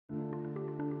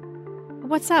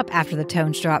What's up after the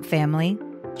Tones Drop family?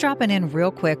 Dropping in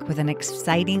real quick with an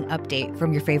exciting update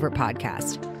from your favorite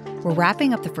podcast. We're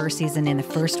wrapping up the first season in the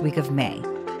first week of May.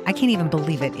 I can't even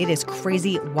believe it. It is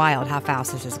crazy wild how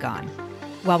fast this has gone.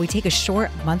 While we take a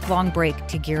short month-long break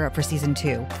to gear up for season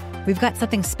 2, we've got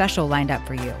something special lined up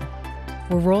for you.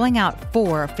 We're rolling out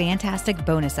 4 fantastic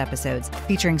bonus episodes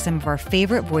featuring some of our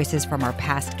favorite voices from our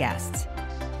past guests.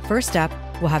 First up,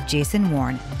 we'll have Jason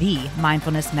Warren, the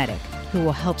mindfulness medic, who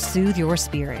will help soothe your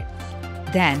spirit.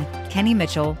 Then, Kenny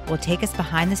Mitchell will take us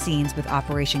behind the scenes with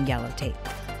Operation Yellow Tape.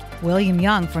 William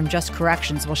Young from Just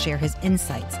Corrections will share his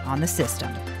insights on the system.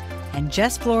 And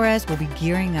Jess Flores will be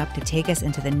gearing up to take us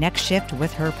into the next shift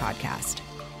with her podcast.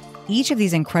 Each of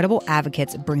these incredible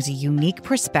advocates brings a unique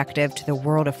perspective to the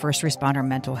world of first responder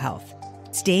mental health.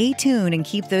 Stay tuned and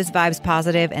keep those vibes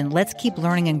positive, and let's keep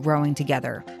learning and growing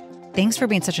together. Thanks for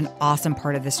being such an awesome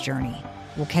part of this journey.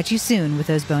 We'll catch you soon with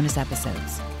those bonus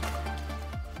episodes.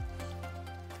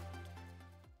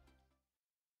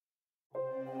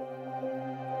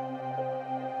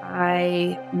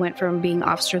 I went from being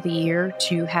Officer of the Year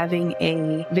to having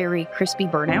a very crispy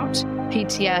burnout,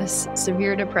 PTSD,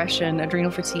 severe depression, adrenal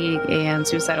fatigue, and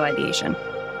suicidal ideation.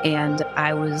 And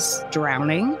I was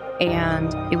drowning,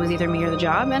 and it was either me or the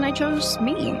job, and I chose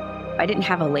me. I didn't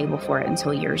have a label for it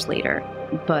until years later.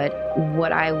 But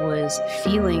what I was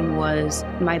feeling was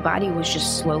my body was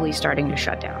just slowly starting to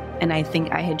shut down. And I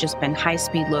think I had just been high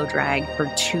speed, low drag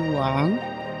for too long.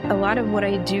 A lot of what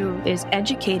I do is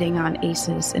educating on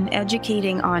ACEs and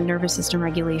educating on nervous system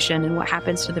regulation and what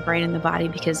happens to the brain and the body,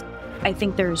 because I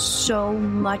think there's so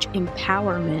much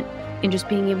empowerment in just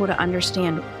being able to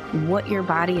understand what your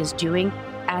body is doing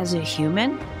as a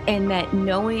human, and that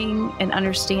knowing and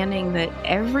understanding that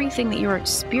everything that you're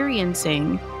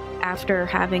experiencing after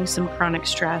having some chronic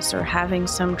stress or having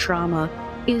some trauma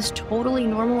is totally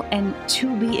normal and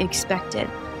to be expected.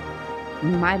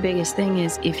 My biggest thing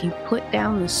is if you put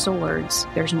down the swords,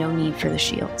 there's no need for the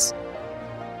shields.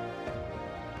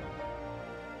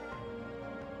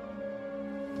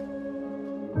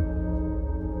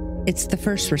 It's the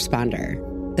first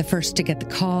responder, the first to get the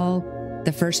call,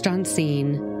 the first on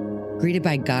scene, greeted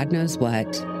by God knows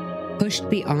what, pushed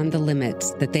beyond the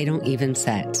limits that they don't even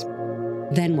set.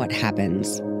 Then what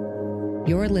happens?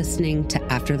 You're listening to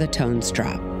After the Tones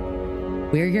Drop.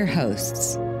 We're your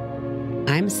hosts.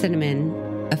 I'm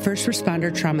Cinnamon, a first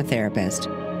responder trauma therapist.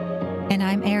 And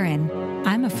I'm Erin.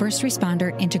 I'm a first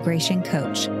responder integration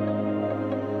coach.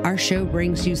 Our show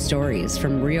brings you stories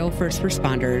from real first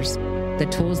responders, the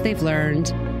tools they've learned,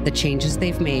 the changes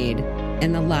they've made,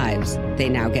 and the lives they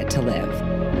now get to live.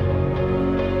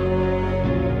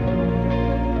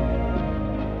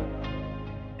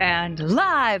 And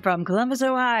live from Columbus,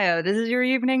 Ohio, this is your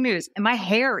evening news. And my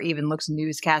hair even looks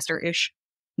newscaster-ish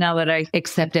now that I...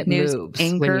 Except it moves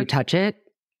when you touch it.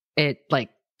 It, like,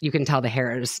 you can tell the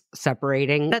hair is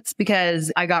separating. That's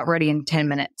because I got ready in 10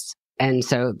 minutes. And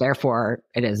so, therefore,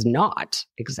 it is not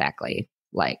exactly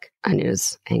like a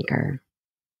news anchor.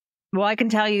 Well, I can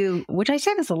tell you, which I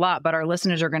say this a lot, but our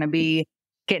listeners are going to be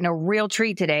getting a real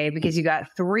treat today because you got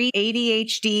 3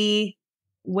 ADHD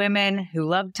women who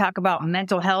love to talk about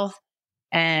mental health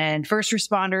and first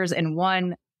responders in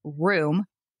one room.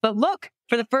 But look,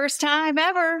 for the first time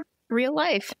ever, Real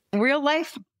life.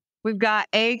 we've got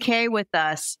AK with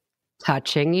us.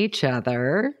 Touching each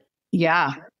other.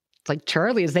 Yeah. It's like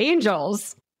Charlie's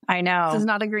Angels. I know. This is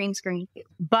not a green screen.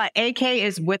 But AK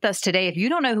is with us today. If you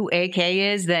don't know who AK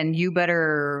is, then you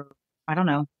better, I don't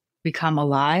know, become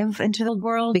alive into the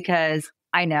world, because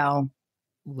I know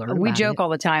we joke all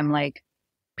the time, like,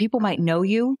 people might know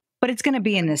you, but it's going to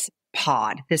be in this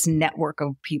pod, this network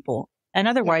of people. And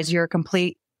otherwise, you're a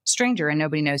complete stranger and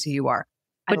nobody knows who you are.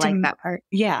 But I like that part.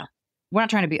 Yeah. We're not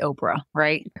trying to be Oprah,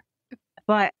 right?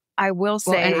 But I will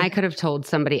say... Well, and I could have told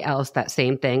somebody else that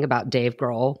same thing about Dave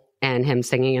Grohl and him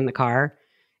singing in the car.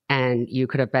 And you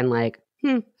could have been like,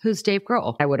 who's Dave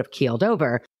Grohl? I would have keeled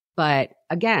over. But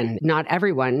again, not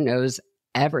everyone knows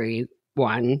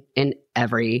everyone in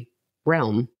every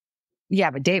realm.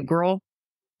 Yeah, but Dave Grohl...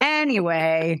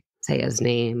 Anyway, Say his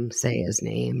name.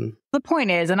 the point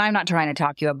is, and I'm not trying to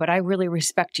talk you up, but I really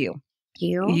respect you.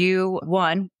 You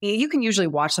can usually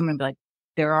watch someone and be like,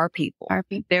 there are people.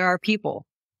 There are people.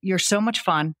 You're so much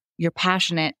fun. You're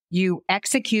passionate. You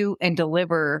execute and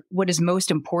deliver what is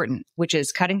most important, which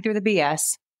is cutting through the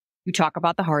BS. You talk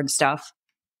about the hard stuff.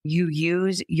 You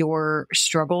use your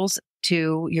struggles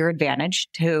to your advantage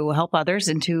to help others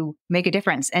and to make a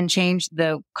difference and change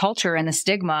the culture and the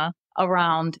stigma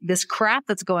around this crap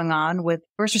that's going on with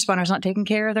first responders not taking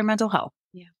care of their mental health.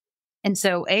 Yeah. And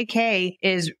so AK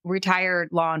is retired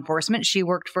law enforcement. She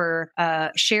worked for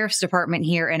a sheriff's department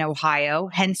here in Ohio,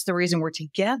 hence the reason we're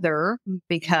together,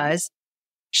 because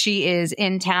she is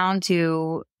in town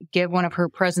to give one of her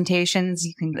presentations.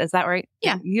 Is that right?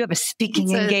 Yeah. You have a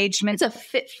speaking engagement. It's a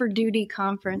fit for duty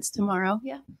conference tomorrow.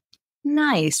 Yeah.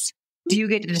 Nice. Do you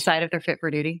get to decide if they're fit for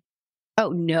duty? Oh,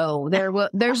 no,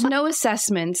 there's no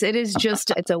assessments. It's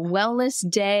a wellness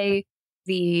day.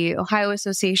 The Ohio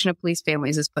Association of Police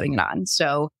Families is putting it on.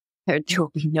 So there will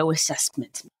be no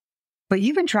assessment. But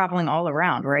you've been traveling all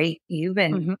around, right? You've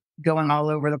been going all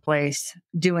over the place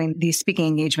doing these speaking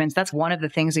engagements. That's one of the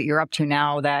things that you're up to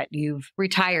now that you've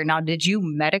retired. Now, did you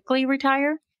medically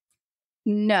retire?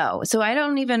 No. So I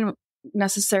don't even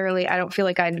necessarily, I don't feel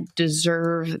like I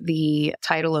deserve the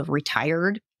title of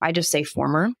retired. I just say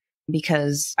former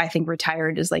because I think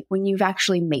retired is like when you've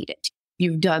actually made it.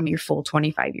 You've done your full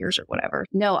 25 years or whatever.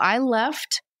 No, I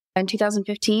left in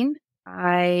 2015.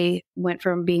 I went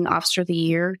from being Officer of the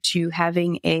Year to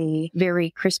having a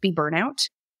very crispy burnout.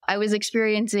 I was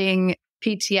experiencing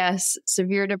PTSD,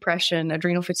 severe depression,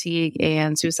 adrenal fatigue,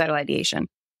 and suicidal ideation.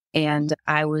 And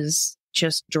I was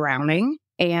just drowning.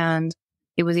 And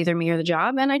it was either me or the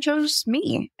job. And I chose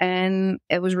me. And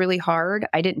it was really hard.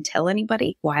 I didn't tell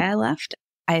anybody why I left.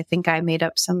 I think I made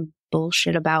up some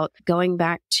bullshit about going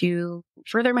back to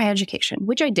further my education,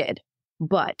 which I did,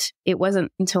 but it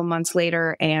wasn't until months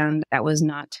later. And that was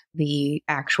not the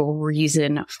actual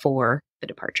reason for the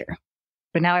departure.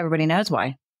 But now everybody knows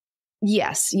why.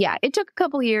 Yes. Yeah. It took a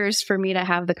couple years for me to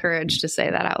have the courage to say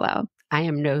that out loud. I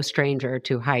am no stranger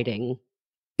to hiding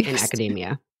in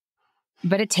academia.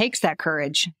 But it takes that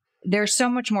courage. There's so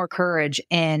much more courage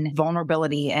in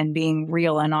vulnerability and being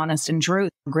real and honest and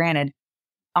truth. Granted,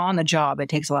 on the job, it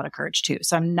takes a lot of courage too.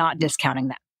 So I'm not discounting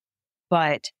that.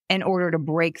 But in order to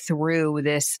break through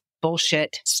this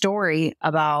bullshit story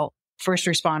about first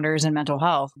responders and mental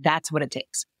health, that's what it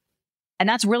takes. And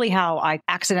that's really how I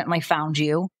accidentally found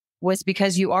you, was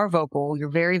because you are vocal. You're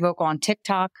very vocal on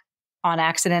TikTok, on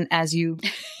accident, as you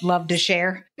love to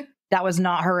share. That was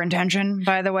not her intention,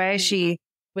 by the way. She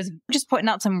was just putting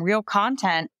out some real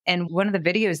content. And one of the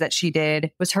videos that she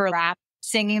did was her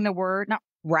singing the word, not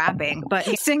rapping, but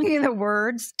singing the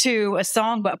words to a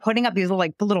song, but putting up these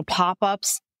little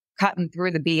pop-ups, cutting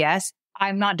through the BS.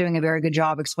 I'm not doing a very good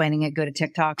job explaining it. Go to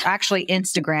TikTok. Actually,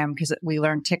 Instagram, because we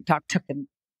learned TikTok took the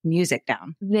music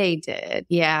down. They did.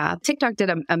 Yeah. TikTok did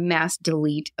a mass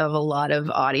delete of a lot of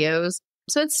audios.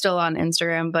 So it's still on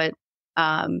Instagram, but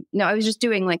no, I was just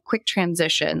doing like quick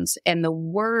transitions, and the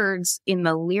words in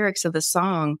the lyrics of the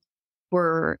song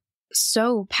were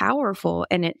so powerful.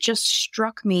 And it just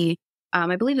struck me.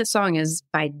 I believe the song is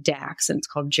by Dax and it's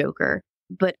called Joker.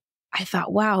 But I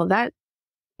thought, wow, that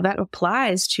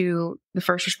applies to the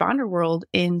first responder world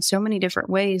in so many different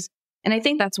ways. And I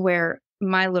think that's where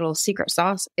my little secret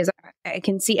sauce is. I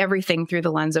can see everything through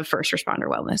the lens of first responder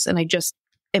wellness. And I just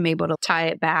am able to tie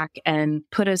it back and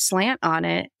put a slant on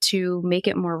it to make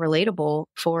it more relatable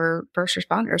for first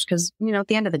responders. Because, at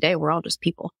the end of the day, we're all just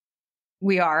people.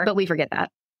 We are. But we forget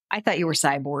that. I thought you were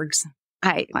cyborgs.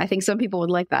 I think some people would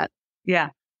like that. Yeah.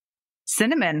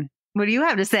 Cinnamon, what do you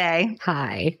have to say?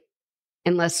 Hi.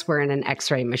 Unless we're in an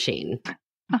X-ray machine.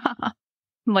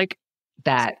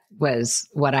 That was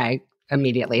what I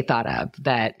immediately thought of,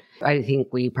 that I think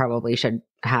we probably should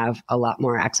have a lot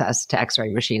more access to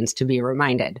X-ray machines to be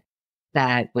reminded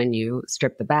that when you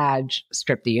strip the badge,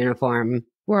 strip the uniform,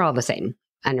 we're all the same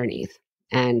underneath.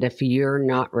 And if you're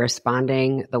not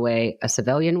responding the way a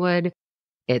civilian would,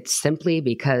 it's simply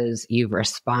because you've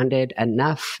responded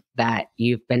enough that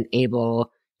you've been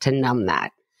able to numb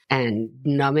that. And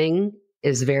numbing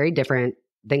is very different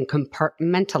than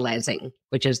compartmentalizing,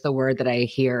 which is the word that I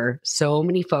hear so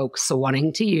many folks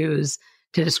wanting to use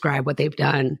to describe what they've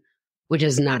done, which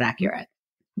is not accurate.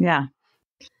 Yeah.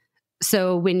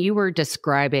 So when you were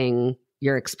describing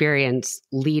your experience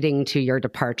leading to your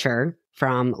departure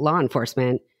from law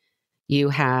enforcement, you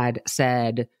had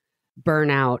said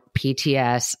burnout,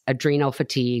 PTSD, adrenal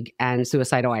fatigue, and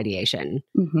suicidal ideation.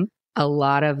 Mm-hmm. A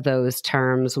lot of those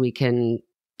terms we can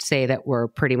say that we're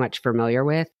pretty much familiar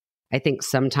with. I think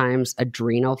sometimes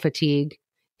adrenal fatigue,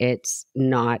 it's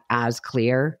not as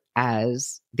clear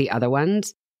as the other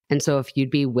ones. And so if you'd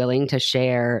be willing to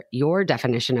share your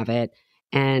definition of it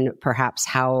and perhaps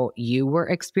how you were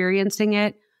experiencing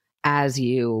it as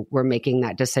you were making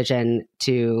that decision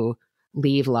to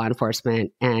leave law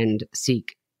enforcement and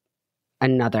seek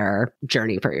another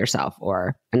journey for yourself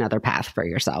or another path for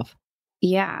yourself.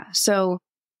 Yeah. So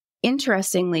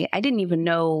interestingly, I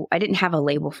didn't have a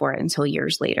label for it until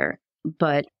years later.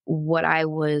 But what I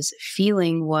was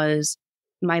feeling was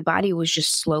my body was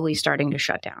just slowly starting to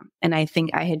shut down. And I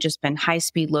think I had just been high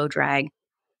speed, low drag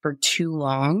for too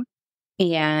long.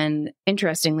 And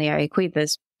interestingly, I equate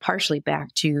this partially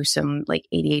back to some like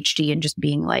ADHD and just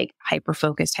being like hyper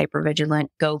focused, hyper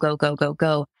vigilant, go, go, go, go,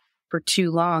 go for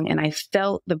too long. And I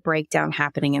felt the breakdown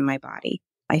happening in my body.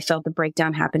 I felt the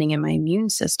breakdown happening in my immune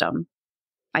system.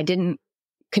 I didn't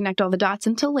connect all the dots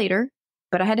until later,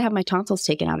 but I had to have my tonsils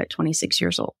taken out at 26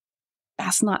 years old.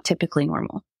 That's not typically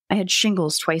normal. I had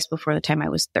shingles twice before the time I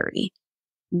was 30.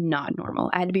 Not normal.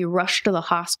 I had to be rushed to the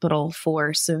hospital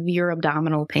for severe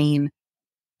abdominal pain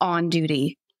on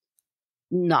duty.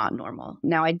 Not normal.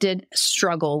 Now, I did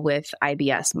struggle with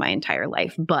IBS my entire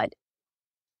life, but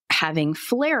having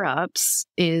flare-ups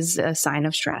is a sign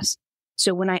of stress.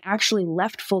 So when I actually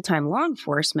left full-time law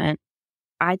enforcement,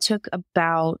 I took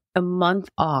about a month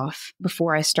off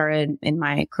before I started in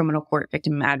my criminal court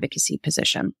victim advocacy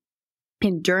position.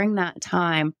 And during that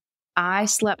time, I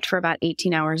slept for about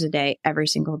 18 hours a day, every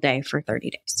single day for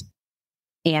 30 days.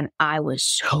 And I was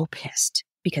so pissed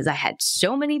because I had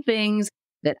so many things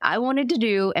that I wanted to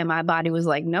do. And my body was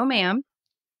like, no, ma'am,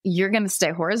 you're going to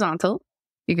stay horizontal.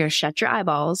 You're going to shut your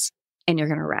eyeballs and you're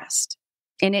going to rest.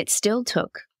 And it still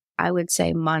took, I would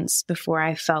say, months before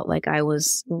I felt like I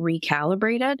was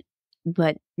recalibrated.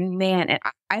 But man,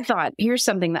 I thought, here's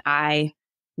something that I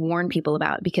warn people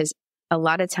about, because a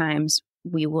lot of times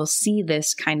we will see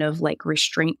this kind of like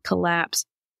restraint collapse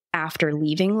after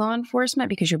leaving law enforcement,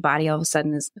 because your body all of a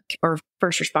sudden is, or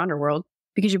first responder world,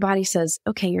 because your body says,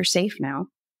 okay, you're safe now.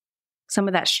 Some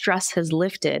of that stress has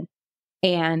lifted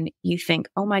and you think,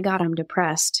 oh my God, I'm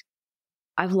depressed.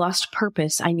 I've lost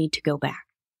purpose. I need to go back.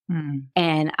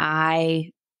 And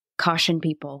I caution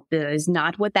people, that is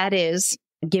not what that is.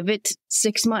 Give it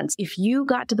 6 months. If you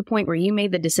got to the point where you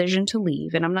made the decision to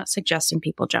leave, and I'm not suggesting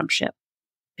people jump ship.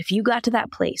 If you got to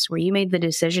that place where you made the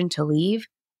decision to leave,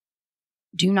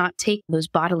 do not take those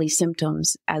bodily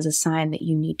symptoms as a sign that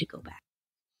you need to go back.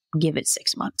 Give it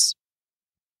 6 months.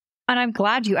 And I'm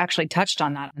glad you actually touched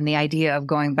on that, on the idea of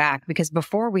going back, because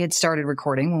before we had started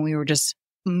recording, when we were just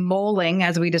mulling,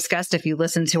 as we discussed, if you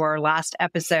listen to our last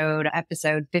episode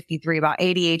 53 about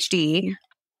ADHD,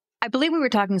 I believe we were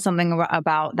talking something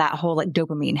about that whole like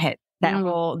dopamine hit, that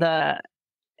whole,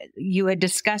 you had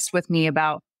discussed with me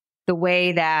about the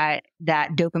way that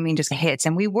dopamine just hits.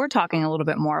 And we were talking a little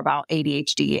bit more about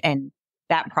ADHD and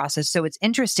that process. So it's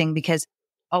interesting because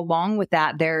along with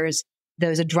that, there's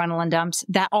those adrenaline dumps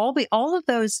that all of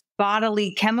those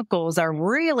bodily chemicals are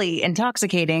really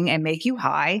intoxicating and make you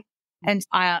high. And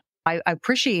I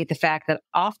appreciate the fact that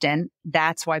often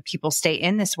that's why people stay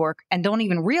in this work and don't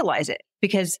even realize it,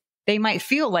 because they might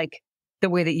feel like the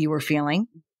way that you were feeling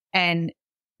and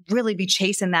really be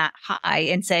chasing that high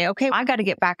and say, okay, I got to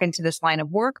get back into this line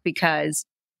of work because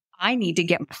I need to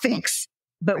get my fix.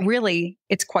 But really,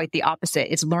 it's quite the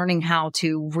opposite. It's learning how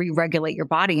to re-regulate your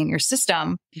body and your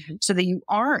system so that you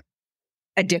aren't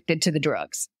addicted to the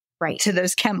drugs, right? To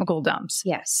those chemical dumps.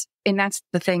 Yes. And that's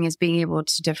the thing, is being able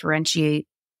to differentiate,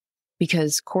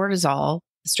 because cortisol,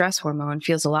 the stress hormone,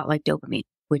 feels a lot like dopamine,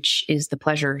 which is the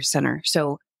pleasure center.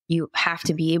 So you have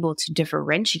to be able to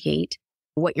differentiate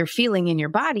what you're feeling in your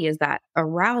body is that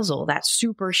arousal, that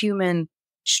superhuman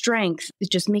strength. It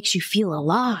just makes you feel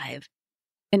alive.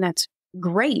 And that's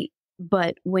great.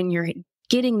 But when you're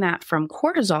getting that from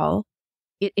cortisol,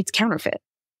 it's counterfeit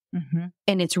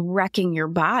and it's wrecking your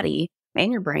body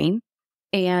and your brain.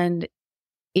 And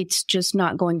it's just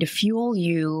not going to fuel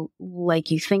you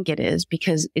like you think it is,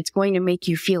 because it's going to make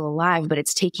you feel alive, but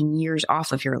it's taking years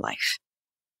off of your life.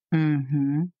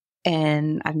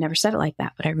 And I've never said it like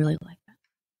that, but I really like that.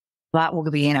 That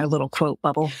will be in our little quote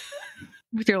bubble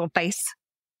with your little face.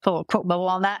 A little quote bubble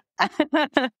on that.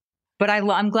 But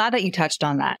I'm glad that you touched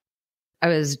on that. I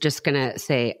was just going to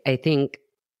say, I think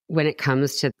when it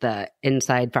comes to the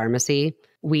inside pharmacy,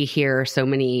 we hear so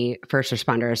many first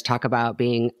responders talk about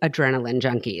being adrenaline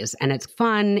junkies, and it's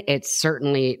fun. It's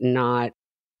certainly not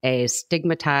a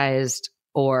stigmatized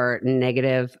or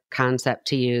negative concept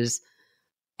to use.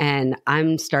 And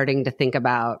I'm starting to think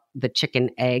about the chicken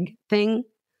egg thing.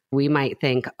 We might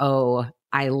think, oh,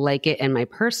 I like it in my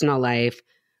personal life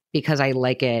because I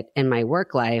like it in my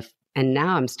work life. And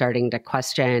now I'm starting to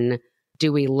question,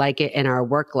 do we like it in our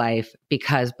work life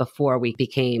because before we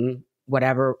became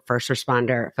whatever first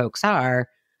responder folks are,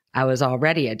 I was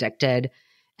already addicted.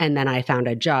 And then I found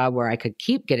a job where I could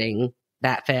keep getting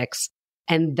that fix.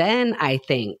 And then I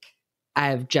think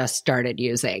I've just started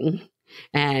using.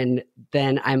 And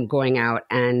then I'm going out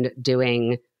and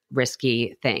doing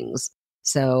risky things.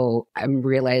 So I'm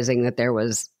realizing that there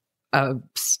was a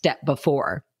step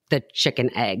before the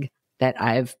chicken egg that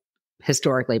I've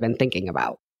historically been thinking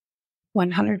about.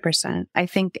 100%. I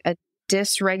think a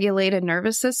dysregulated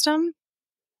nervous system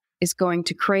is going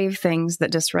to crave things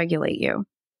that dysregulate you.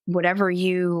 Whatever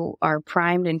you are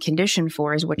primed and conditioned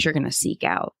for is what you're going to seek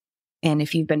out. And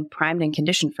if you've been primed and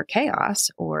conditioned for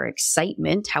chaos or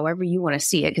excitement, however you want to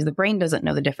see it, because the brain doesn't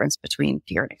know the difference between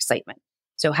fear and excitement.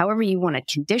 So however you want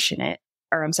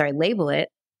to label it,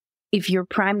 if you're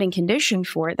primed and conditioned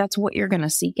for it, that's what you're going to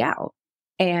seek out.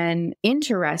 And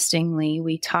interestingly,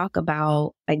 we talk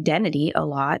about identity a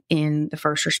lot in the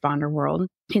first responder world.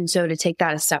 And so to take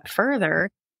that a step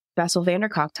further, Bessel van der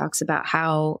Kolk talks about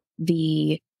how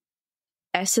the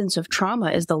essence of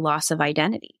trauma is the loss of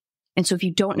identity. And so if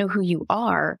you don't know who you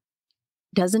are,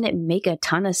 doesn't it make a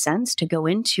ton of sense to go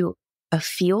into a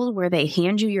field where they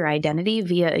hand you your identity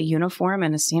via a uniform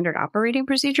and a standard operating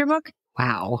procedure book?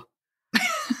 Wow.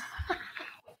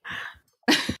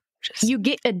 You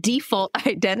get a default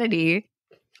identity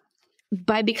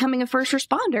by becoming a first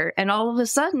responder. And all of a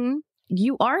sudden,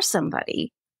 you are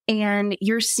somebody and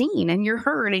you're seen and you're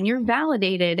heard and you're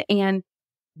validated. And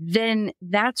then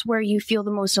that's where you feel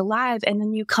the most alive. And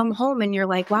then you come home and you're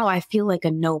like, wow, I feel like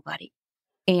a nobody.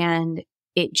 And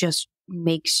it just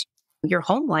makes your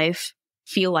home life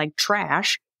feel like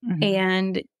trash. Mm-hmm.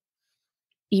 And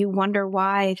you wonder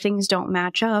why things don't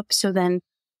match up. So then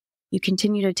you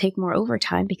continue to take more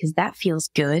overtime because that feels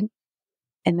good.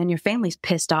 And then your family's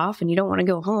pissed off and you don't want to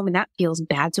go home and that feels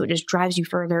bad. So it just drives you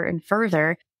further and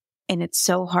further. And it's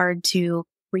so hard to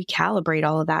recalibrate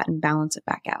all of that and balance it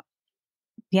back out.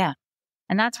 Yeah.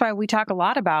 And that's why we talk a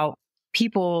lot about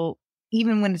people,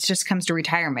 even when it just comes to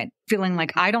retirement, feeling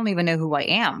like I don't even know who I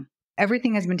am.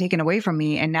 Everything has been taken away from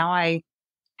me. And now I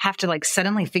have to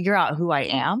suddenly figure out who I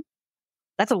am.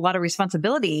 That's a lot of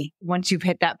responsibility once you've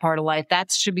hit that part of life.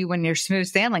 That should be when you're smooth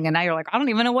sailing. And now you're like, I don't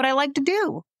even know what I like to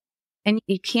do. And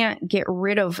you can't get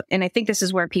rid of, and I think this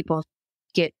is where people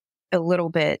get a little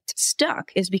bit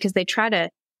stuck, is because they try to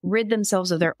rid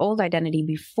themselves of their old identity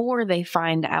before they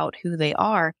find out who they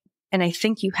are. And I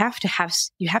think you have to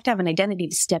have an identity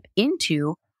to step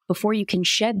into before you can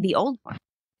shed the old one.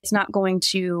 It's not going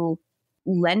to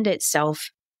lend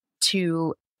itself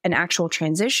to an actual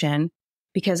transition,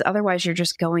 because otherwise you're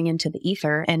just going into the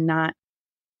ether and not,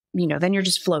 then you're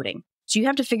just floating. So you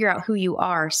have to figure out who you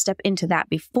are, step into that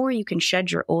before you can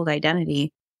shed your old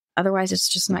identity. Otherwise, it's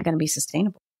just not going to be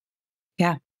sustainable.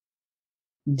 Yeah.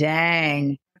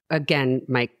 Dang. Again,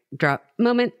 mic drop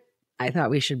moment. I thought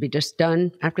we should be just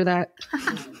done after that.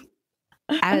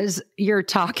 As you're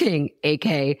talking,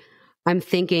 AK, I'm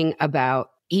thinking about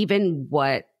even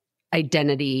what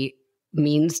identity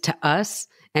means to us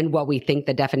and what we think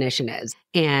the definition is.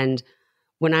 And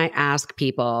when I ask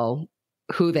people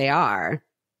who they are,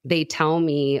 they tell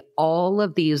me all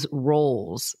of these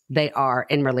roles they are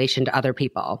in relation to other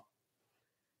people.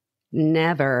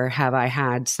 Never have I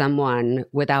had someone,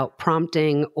 without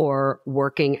prompting or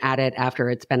working at it after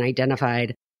it's been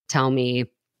identified, tell me,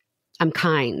 I'm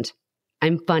kind,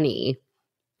 I'm funny,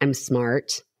 I'm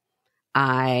smart,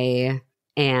 I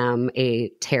am a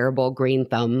terrible green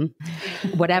thumb.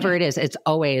 Whatever it is, it's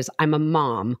always, I'm a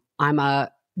mom, I'm a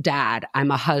dad,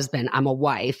 I'm a husband, I'm a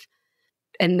wife.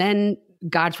 And then,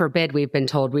 God forbid, we've been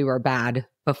told we were bad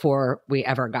before we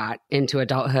ever got into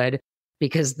adulthood,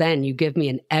 because then you give me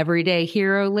an everyday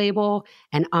hero label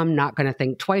and I'm not going to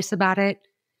think twice about it.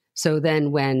 So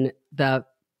then when the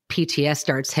PTSD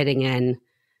starts hitting in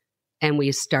and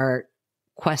we start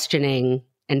questioning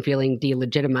and feeling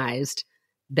delegitimized,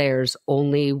 there's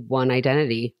only one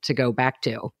identity to go back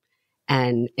to.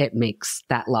 And it makes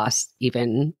that loss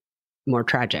even more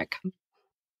tragic.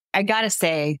 I got to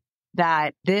say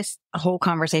that this whole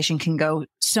conversation can go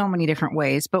so many different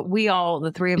ways, but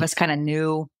the three of us kind of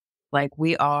knew,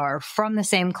 we are from the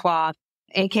same cloth.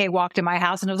 AK walked in my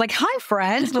house and was like, hi,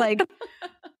 friends.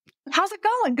 How's it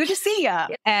going? Good to see ya.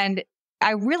 And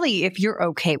I really, if you're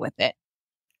okay with it,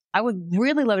 I would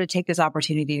really love to take this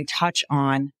opportunity to touch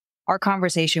on our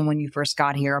conversation when you first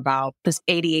got here about this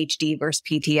ADHD versus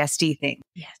PTSD thing.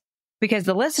 Yes. Because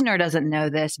the listener doesn't know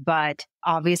this, but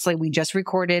obviously we just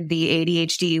recorded the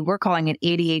ADHD. We're calling it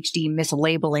ADHD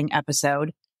mislabeling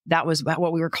episode. That was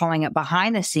what we were calling it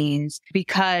behind the scenes,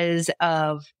 because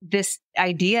of this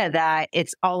idea that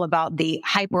it's all about the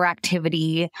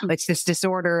hyperactivity. It's this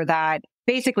disorder that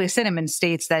basically Cinnamon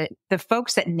states that the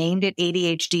folks that named it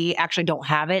ADHD actually don't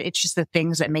have it. It's just the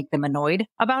things that make them annoyed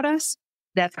about us.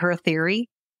 That's her theory.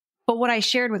 But what I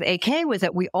shared with AK was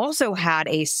that we also had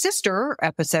a sister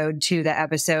episode to the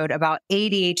episode about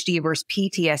ADHD versus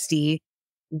PTSD,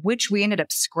 which we ended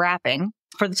up scrapping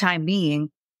for the time being.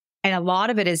 And a lot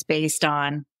of it is based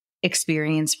on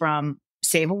experience from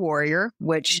Save a Warrior,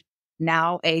 which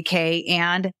now AK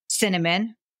and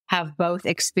Cinnamon have both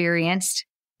experienced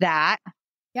that.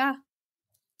 Yeah.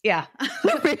 Yeah.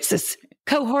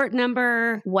 Cohort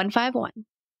number 151.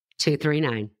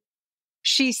 239.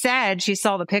 She said she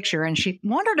saw the picture and she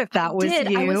wondered if that was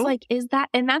you. I was like, is that?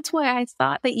 And that's why I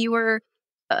thought that you were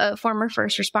a former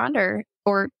first responder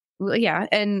or yeah.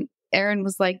 And Erin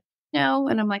was like, no.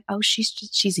 And I'm like, oh,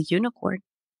 she's a unicorn.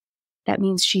 That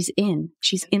means she's in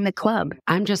the club.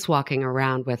 I'm just walking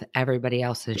around with everybody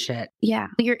else's shit. Yeah.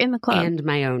 You're in the club. And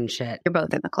my own shit. You're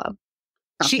both in the club.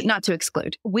 Not to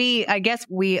exclude. I guess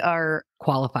we are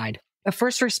Qualified. a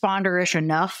first responder-ish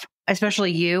enough,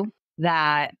 especially you,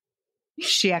 that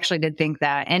she actually did think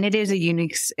that. And it is a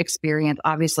unique experience.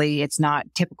 Obviously, it's not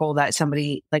typical that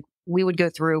somebody like we would go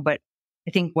through, but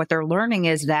I think what they're learning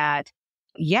is that,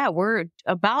 yeah, we're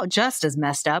about just as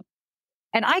messed up.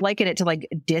 And I liken it to like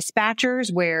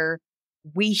dispatchers where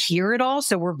we hear it all.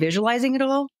 So we're visualizing it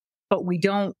all, but we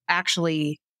don't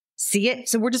actually see it.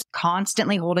 So we're just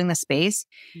constantly holding the space,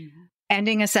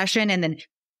 ending a session and then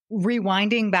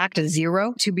rewinding back to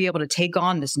zero to be able to take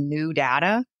on this new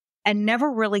data and never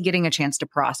really getting a chance to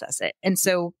process it. And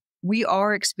so we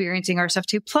are experiencing our stuff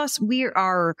too. Plus we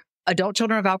are adult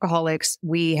children of alcoholics.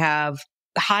 We have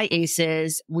high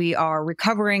ACEs. We are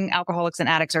recovering alcoholics and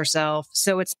addicts ourselves.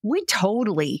 So we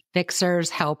totally Fixers,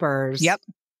 helpers. Yep.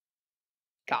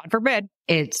 God forbid.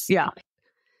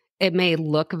 It may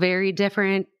look very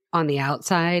different on the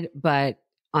outside, but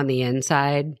on the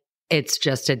inside, it's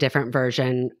just a different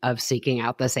version of seeking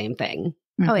out the same thing.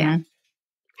 Oh, yeah.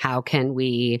 How can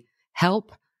we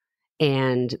help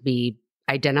and be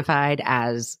identified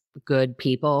as good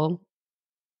people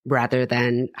rather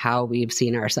than how we've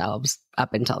seen ourselves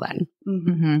up until then?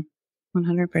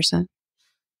 100%.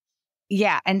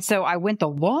 Yeah. And so I went the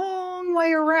long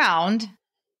way around.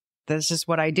 This is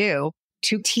what I do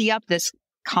to tee up this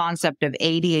concept of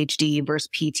ADHD versus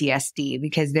PTSD,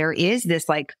 because there is this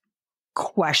like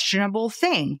questionable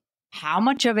thing. How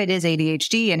much of it is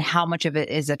ADHD and how much of it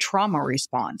is a trauma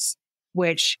response,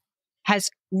 which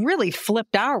has really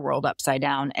flipped our world upside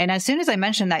down. And as soon as I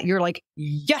mentioned that, you're like,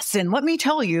 yes. And let me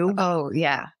tell you. Oh,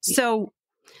 yeah. So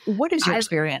what is your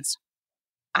experience?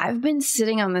 I've been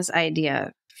sitting on this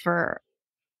idea for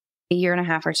a year and a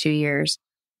half or 2 years.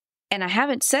 And I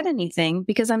haven't said anything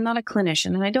because I'm not a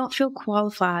clinician and I don't feel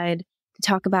qualified to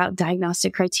talk about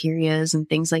diagnostic criterias and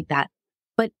things like that.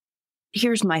 But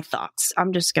here's my thoughts.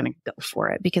 I'm just going to go for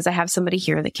it because I have somebody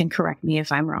here that can correct me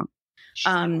if I'm wrong.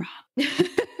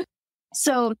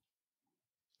 So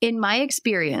in my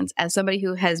experience as somebody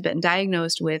who has been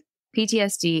diagnosed with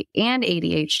PTSD and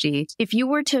ADHD, if you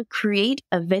were to create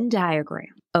a Venn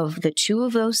diagram of the two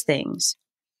of those things,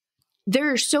 there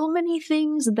are so many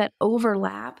things that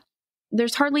overlap.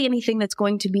 There's hardly anything that's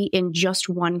going to be in just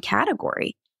one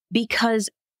category because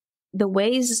the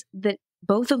ways that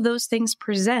both of those things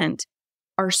present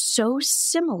are so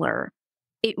similar.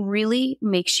 It really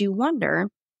makes you wonder.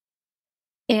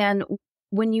 And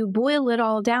when you boil it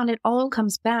all down, it all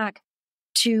comes back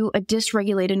to a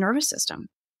dysregulated nervous system.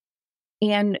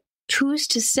 And who's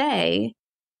to say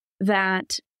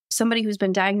that somebody who's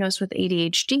been diagnosed with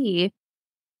ADHD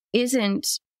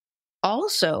isn't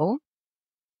also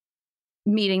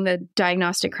meeting the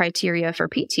diagnostic criteria for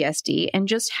PTSD and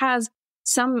just has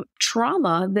some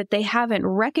trauma that they haven't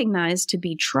recognized to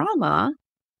be trauma,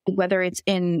 whether it's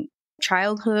in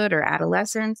childhood or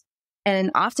adolescence.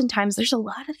 And oftentimes there's a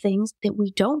lot of things that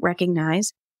we don't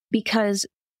recognize because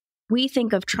we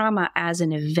think of trauma as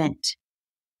an event.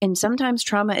 And sometimes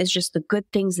trauma is just the good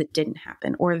things that didn't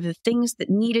happen or the things that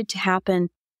needed to happen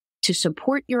to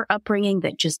support your upbringing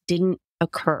that just didn't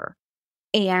occur.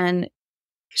 And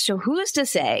so who is to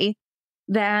say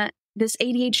that this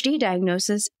ADHD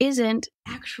diagnosis isn't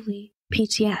actually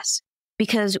PTS?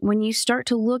 Because when you start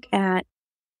to look at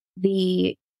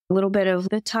the little bit of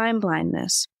the time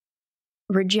blindness,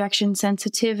 rejection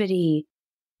sensitivity,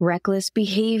 reckless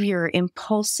behavior,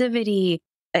 impulsivity,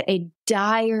 a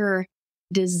dire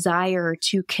desire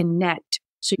to connect.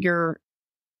 So you're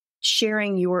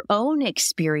sharing your own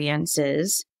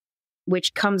experiences,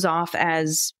 which comes off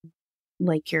as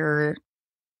like you're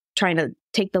trying to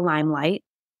take the limelight.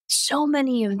 So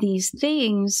many of these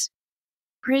things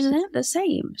present the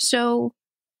same. So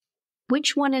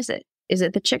which one is it? Is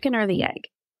it the chicken or the egg?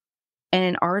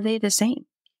 And are they the same?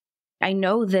 I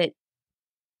know that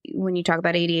when you talk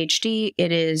about ADHD,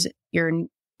 it's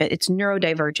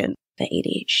neurodivergent, the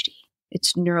ADHD.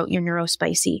 You're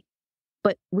neurospicy.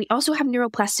 But we also have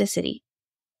neuroplasticity.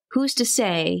 Who's to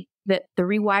say that the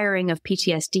rewiring of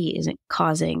PTSD isn't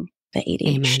causing the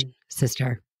ADHD? Amen,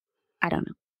 sister. I don't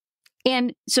know.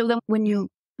 And so then when you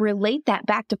relate that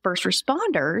back to first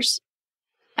responders,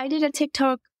 I did a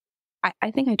TikTok.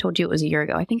 I think I told you it was a year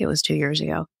ago. I think it was 2 years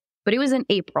ago, but it was in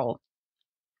April.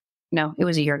 No, it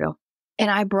was a year ago. And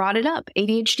I brought it up,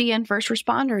 ADHD and first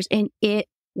responders, and it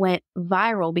went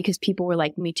viral because people were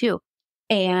like, me too.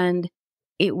 And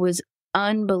it was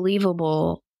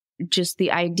unbelievable. Just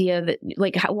the idea that,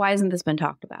 like, why hasn't this been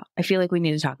talked about? I feel like we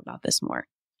need to talk about this more.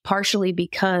 Partially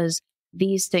because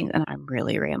these things, and I'm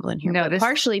really rambling here. No,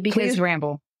 partially because please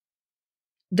ramble.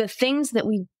 The things that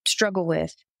we struggle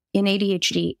with in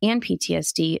ADHD and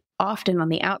PTSD, often on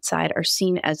the outside, are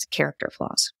seen as character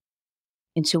flaws.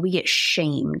 And so we get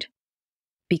shamed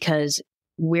because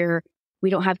we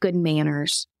don't have good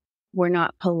manners. We're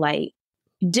not polite.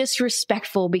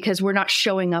 Disrespectful because we're not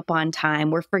showing up on time.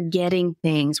 We're forgetting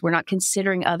things. We're not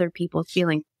considering other people's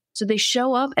feelings. So they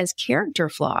show up as character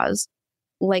flaws,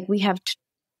 like we have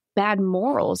bad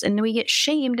morals, and then we get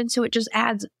shamed. And so it just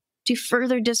adds to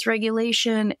further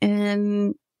dysregulation.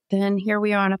 And then here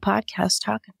we are on a podcast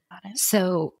talking about it.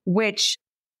 So,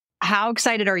 how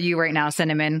excited are you right now,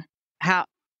 Cinnamon? How,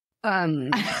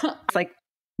 it's like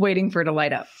waiting for it to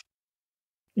light up.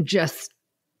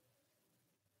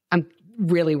 I'm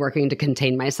really working to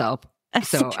contain myself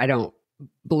so I don't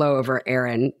blow over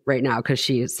Erin right now because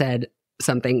she said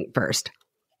something first.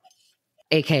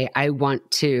 AK, I want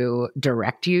to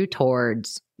direct you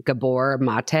towards Gabor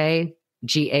Mate,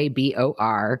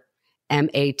 GABOR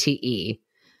MATE.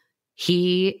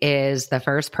 He is the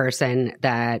first person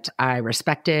that I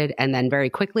respected and then very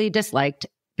quickly disliked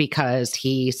because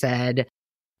he said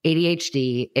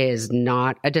ADHD is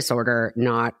not a disorder,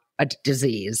 not a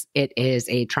disease. It is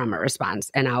a trauma response.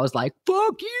 And I was like,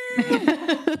 fuck you.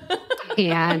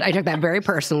 And I took that very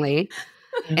personally.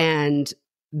 And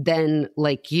then,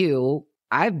 like you,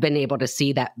 I've been able to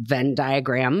see that Venn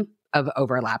diagram of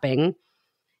overlapping.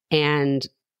 And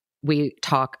we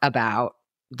talk about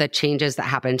the changes that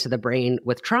happen to the brain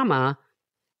with trauma.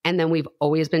 And then we've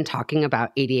always been talking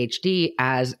about ADHD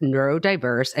as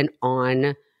neurodiverse and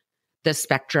on the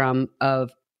spectrum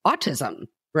of autism,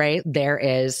 right? There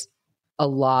is a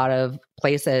lot of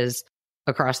places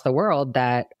across the world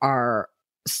that are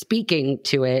speaking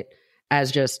to it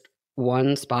as just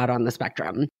one spot on the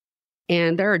spectrum.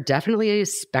 And there are definitely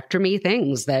spectrum-y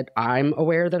things that I'm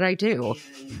aware that I do.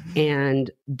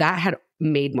 And that had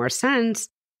made more sense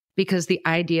because the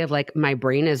idea of like my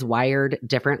brain is wired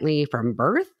differently from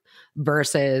birth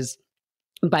versus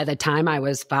by the time I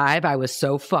was 5, I was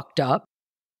so fucked up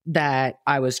that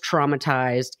I was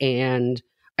traumatized and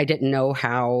I didn't know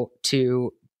how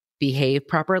to behave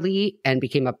properly and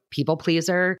became a people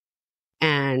pleaser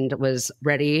and was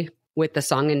ready with the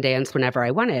song and dance whenever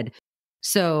I wanted.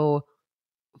 So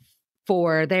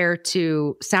for there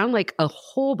to sound like a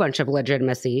whole bunch of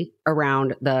legitimacy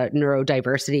around the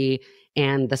neurodiversity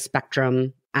and the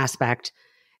spectrum aspect,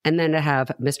 and then to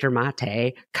have Mr.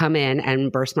 Mate come in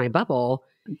and burst my bubble.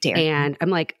 And I'm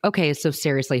like, okay, so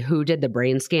seriously, who did the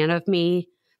brain scan of me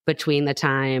between the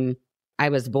time I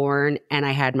was born and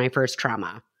I had my first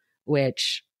trauma,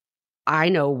 which I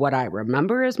know what I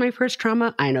remember as my first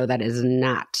trauma. I know that is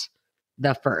not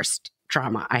the first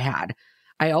trauma I had.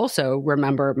 I also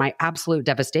remember my absolute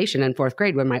devastation in 4th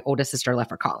grade when my oldest sister left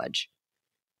for college.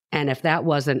 And if that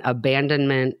wasn't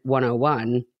abandonment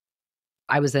 101,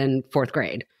 I was in 4th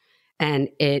grade. And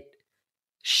it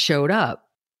showed up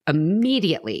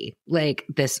immediately, like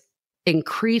this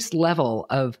increased level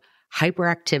of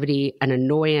hyperactivity and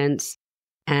annoyance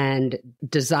and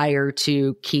desire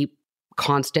to keep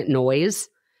constant noise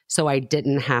so I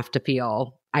didn't have to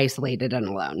feel isolated and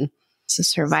alone. It's a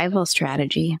survival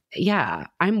strategy. Yeah.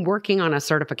 I'm working on a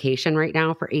certification right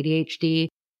now for ADHD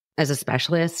as a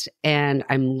specialist, and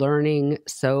I'm learning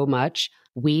so much.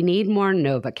 We need more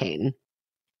Novocaine,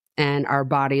 and our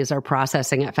bodies are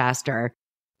processing it faster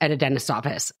at a dentist's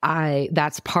office.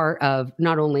 That's part of,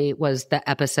 not only was the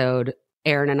episode,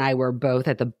 Erin and I were both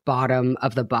at the bottom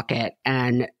of the bucket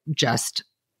and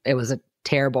it was a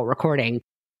terrible recording,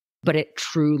 but it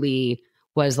truly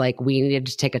was like, we needed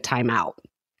to take a time out.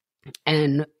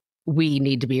 And we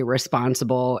need to be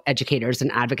responsible educators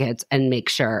and advocates and make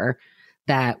sure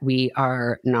that we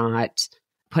are not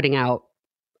putting out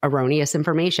erroneous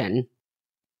information,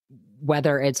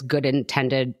 whether it's good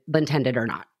intended or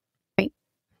not. Right.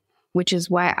 Which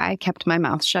is why I kept my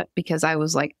mouth shut, because I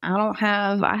was like, I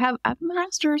have a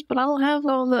master's, but I don't have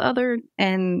all the other,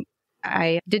 and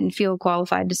I didn't feel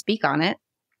qualified to speak on it.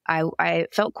 I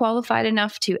felt qualified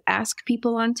enough to ask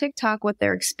people on TikTok what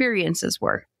their experiences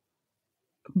were.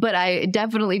 But I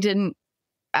definitely didn't.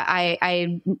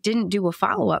 I didn't do a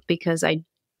follow-up because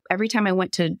every time I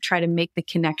went to try to make the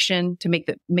connection, to make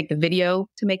the video,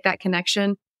 to make that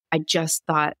connection, I just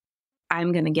thought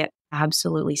I'm going to get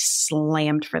absolutely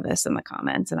slammed for this in the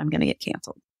comments and I'm going to get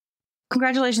canceled.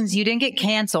 Congratulations. You didn't get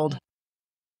canceled.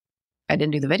 I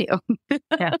didn't do the video.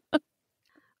 Yeah.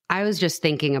 I was just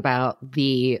thinking about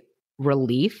the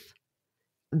relief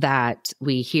that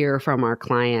we hear from our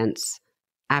clients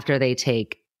after they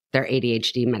take their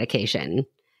ADHD medication.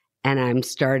 And I'm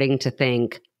starting to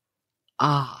think,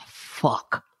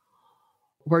 fuck.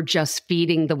 We're just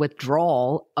feeding the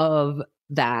withdrawal of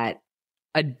that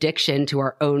addiction to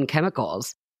our own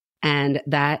chemicals. And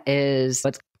that is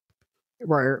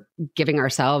we're giving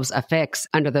ourselves a fix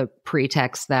under the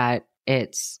pretext that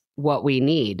it's what we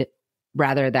need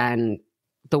rather than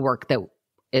the work that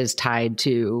is tied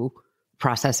to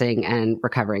processing and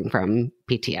recovering from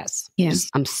PTS. Yes.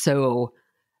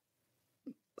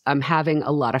 I'm having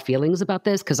a lot of feelings about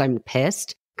this because I'm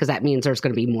pissed because that means there's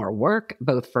going to be more work,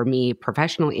 both for me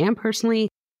professionally and personally,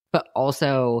 but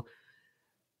also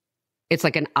it's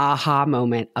like an aha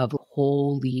moment of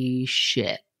holy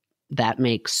shit. That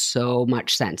makes so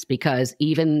much sense because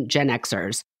even Gen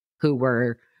Xers who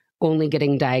were only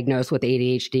getting diagnosed with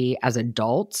ADHD as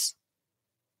adults,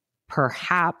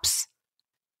 perhaps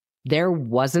there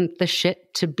wasn't the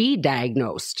shit to be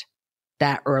diagnosed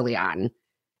that early on.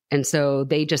 And so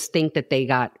they just think that they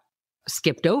got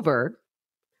skipped over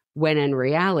when in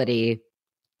reality,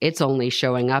 it's only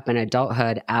showing up in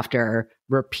adulthood after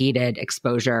repeated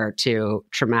exposure to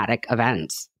traumatic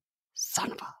events.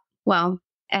 Son of a... Well,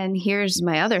 and here's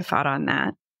my other thought on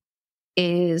that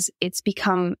is it's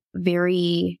become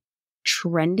very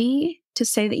trendy to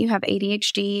say that you have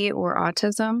ADHD or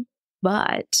autism,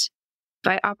 but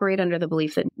I operate under the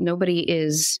belief that nobody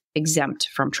is exempt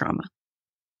from trauma.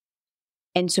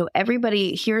 And so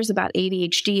everybody hears about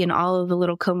ADHD and all of the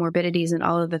little comorbidities and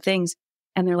all of the things.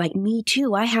 And they're like, me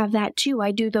too. I have that too.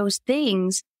 I do those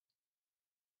things.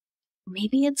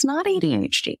 Maybe it's not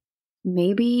ADHD.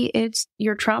 Maybe it's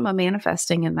your trauma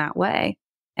manifesting in that way.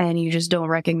 And you just don't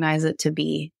recognize it to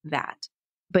be that.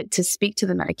 But to speak to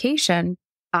the medication,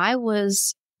 I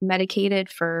was medicated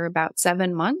for about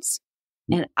 7 months.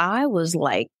 And I was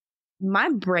like, my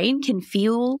brain can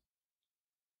feel,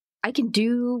 I can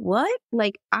do what?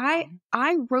 Like I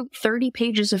wrote 30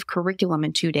 pages of curriculum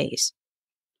in 2 days.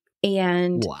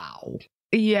 And wow.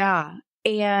 Yeah.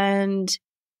 And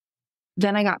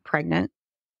then I got pregnant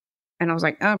and I was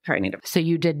like, oh, I probably need to. So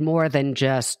you did more than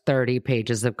just 30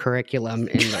 pages of curriculum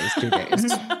in those 2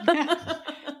 days.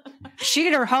 She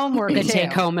did her homework. A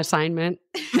take-home assignment.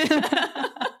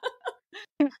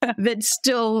 That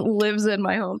still lives in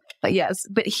my home. But yes,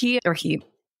 but he,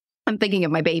 I'm thinking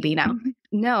of my baby now.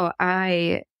 No,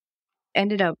 I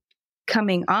ended up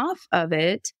coming off of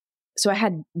it. So I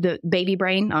had the baby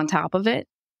brain on top of it.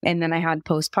 And then I had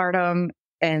postpartum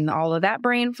and all of that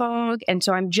brain fog. And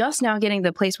so I'm just now getting to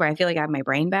the place where I feel like I have my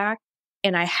brain back.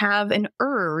 And I have an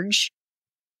urge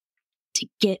to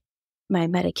get my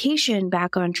medication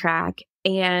back on track.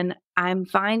 And I'm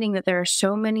finding that there are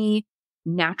so many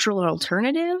natural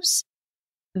alternatives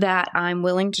that I'm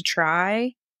willing to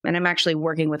try. And I'm actually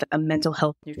working with a mental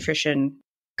health nutrition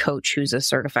coach who's a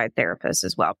certified therapist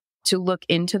as well to look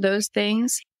into those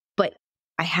things. But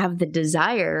I have the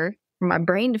desire for my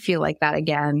brain to feel like that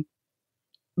again.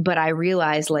 But I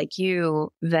realize, like you,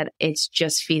 that it's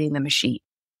just feeding the machine.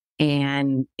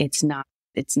 And it's not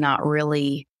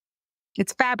really.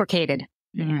 It's fabricated.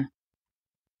 Yeah.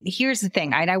 Here's the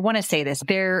thing. I want to say this.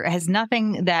 There has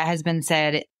nothing that has been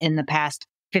said in the past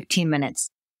 15 minutes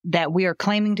that we are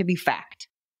claiming to be fact.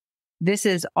 This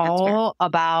is all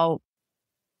about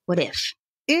what if.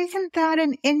 Isn't that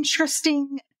an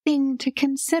interesting thing to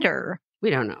consider? We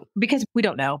don't know. Because we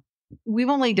don't know. We've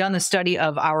only done the study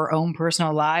of our own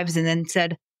personal lives and then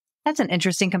said, that's an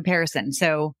interesting comparison.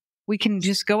 So we can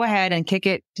just go ahead and kick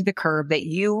it to the curb that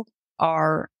you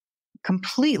are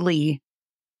completely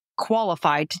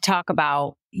qualified to talk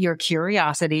about your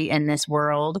curiosity in this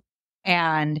world.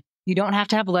 And you don't have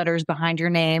to have letters behind your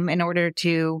name in order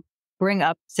to bring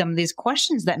up some of these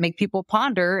questions that make people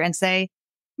ponder and say,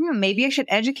 maybe I should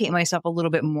educate myself a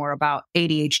little bit more about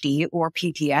ADHD or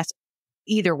PTS,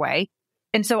 either way.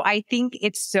 And so I think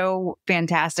it's so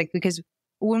fantastic because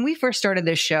when we first started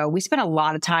this show, we spent a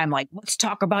lot of time like, let's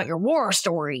talk about your war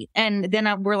story. And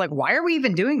then we're like, why are we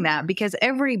even doing that? Because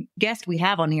every guest we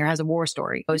have on here has a war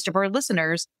story. Most of our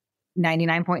listeners,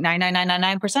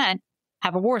 99.99999%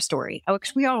 have a war story.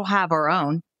 We all have our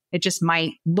own. It just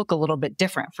might look a little bit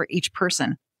different for each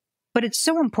person. But it's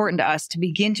so important to us to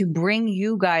begin to bring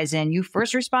you guys in, you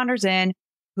first responders in,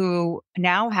 who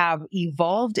now have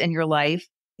evolved in your life.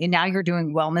 And now you're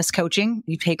doing wellness coaching.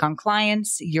 You take on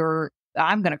clients.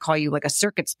 I'm going to call you like a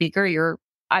circuit speaker. You're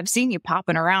I've seen you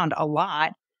popping around a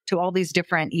lot to all these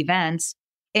different events.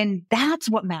 And that's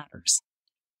what matters.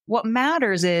 What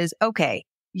matters is, okay,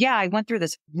 yeah, I went through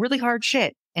this really hard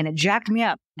shit and it jacked me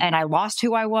up and I lost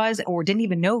who I was or didn't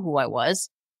even know who I was.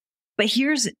 But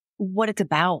here's what it's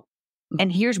about.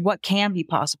 And here's what can be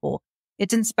possible.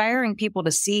 It's inspiring people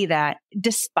to see that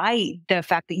despite the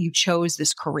fact that you chose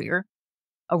this career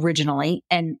originally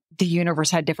and the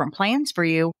universe had different plans for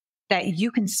you, that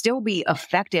you can still be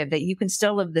effective, that you can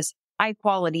still live this high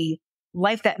quality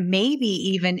life that maybe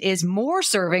even is more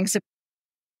serving. So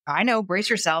I know, brace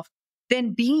yourself,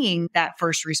 than being that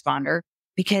first responder,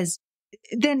 because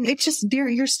then it's just,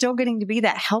 you're still getting to be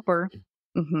that helper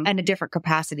in a different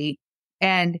capacity.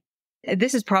 And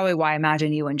this is probably why I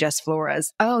imagine you and Jess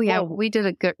Flores. Oh, yeah. We did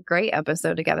a great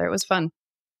episode together. It was fun.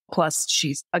 Plus,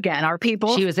 she's, again, our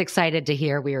people. She was excited to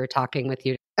hear we were talking with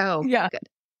you. Oh, yeah. Good.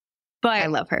 But I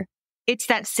love her. It's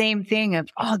that same thing of,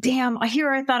 oh, damn,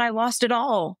 here I thought I lost it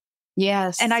all.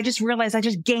 Yes. And I just realized I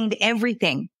just gained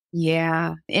everything.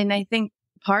 Yeah. And I think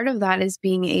part of that is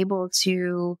being able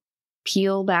to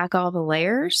peel back all the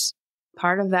layers.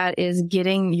 Part of that is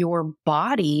getting your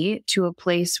body to a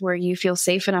place where you feel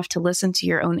safe enough to listen to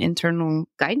your own internal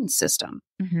guidance system.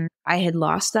 I had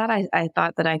lost that. I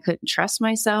thought that I couldn't trust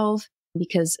myself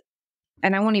because,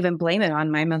 and I won't even blame it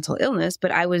on my mental illness,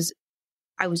 but I was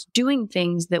doing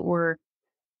things that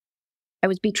I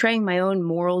was betraying my own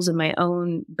morals and my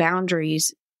own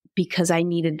boundaries because I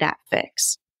needed that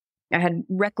fix. I had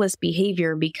reckless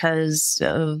behavior because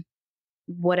of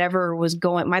whatever was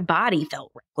going, my body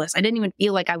felt reckless. I didn't even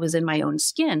feel like I was in my own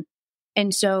skin.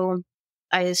 And so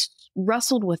I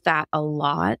wrestled with that a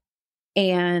lot.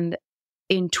 And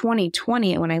in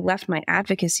 2020, when I left my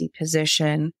advocacy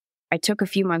position, I took a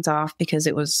few months off because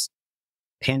it was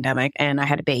pandemic and I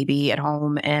had a baby at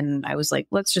home. And I was like,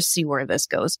 let's just see where this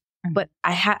goes. But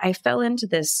I fell into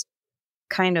this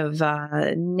kind of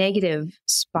negative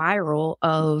spiral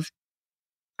of,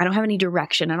 I don't have any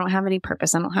direction. I don't have any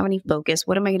purpose. I don't have any focus.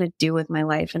 What am I going to do with my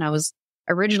life? And I was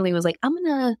originally like,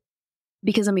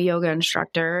 because I'm a yoga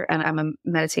instructor and I'm a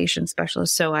meditation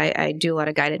specialist. So I do a lot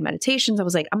of guided meditations. I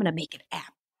was like, I'm going to make an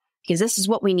app because this is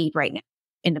what we need right now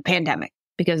in the pandemic,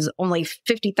 because only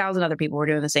 50,000 other people were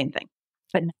doing the same thing.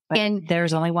 But and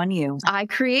there's only one you. I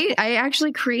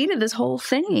actually created this whole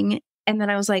thing. And then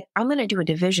I was like, I'm going to do a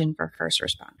division for first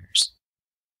responders.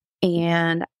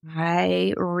 And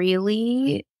I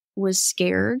really was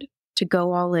scared to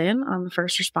go all in on the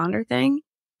first responder thing.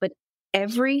 But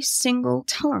every single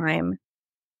time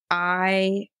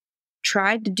I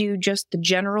tried to do just the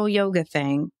general yoga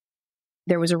thing,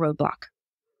 there was a roadblock.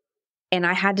 And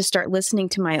I had to start listening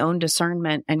to my own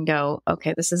discernment and go,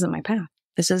 okay, this isn't my path.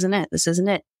 This isn't it. This isn't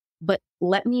it. But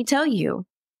let me tell you,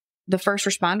 the first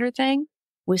responder thing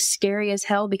was scary as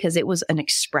hell because it was an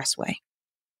expressway.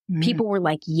 People were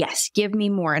like, yes, give me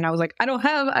more. And I was like, I don't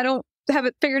have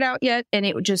it figured out yet. And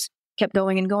it just kept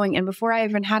going and going. And before I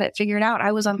even had it figured out,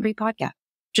 I was on 3 podcasts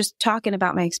just talking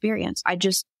about my experience. I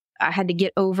had to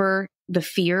get over the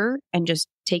fear and just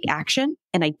take action.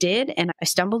 And I did. And I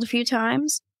stumbled a few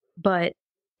times, but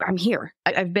I'm here.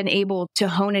 I've been able to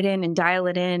hone it in and dial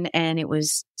it in. And it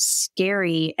was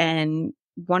scary and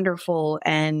wonderful.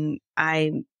 And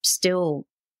I'm still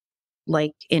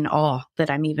like in awe that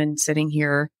I'm even sitting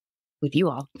here with you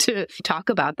all to talk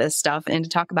about this stuff and to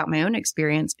talk about my own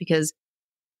experience, because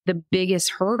the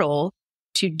biggest hurdle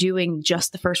to doing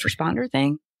just the first responder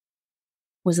thing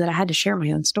was that I had to share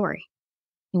my own story.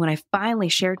 And when I finally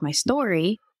shared my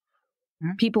story,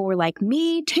 people were like,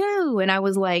 me too. And I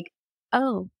was like,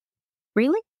 oh,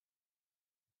 really?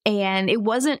 And it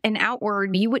wasn't an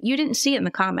outward, you didn't see it in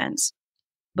the comments,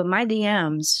 but my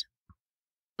DMs,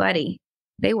 buddy,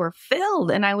 they were filled.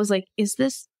 And I was like, is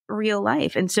this real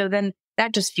life? And so then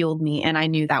that just fueled me. And I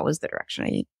knew that was the direction I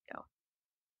needed to go.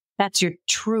 That's your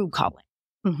true calling.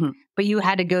 But you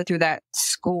had to go through that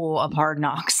school of hard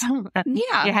knocks.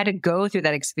 Yeah. You had to go through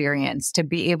that experience to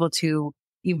be able to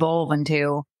evolve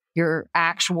into your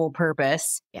actual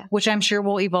purpose, which I'm sure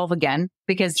will evolve again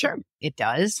because it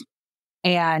does.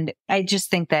 And I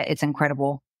just think that it's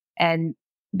incredible. And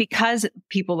because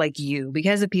people like you,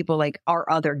 because of people like our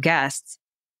other guests,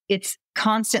 it's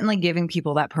constantly giving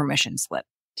people that permission slip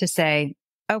to say,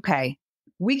 okay,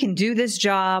 we can do this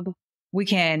job. We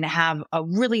can have a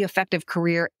really effective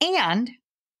career, and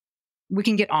we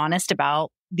can get honest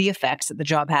about the effects that the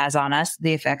job has on us,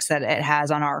 the effects that it has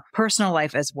on our personal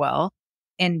life as well,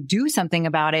 and do something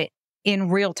about it in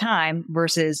real time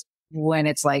versus when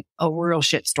it's like a real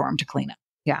shitstorm to clean up.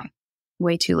 Yeah.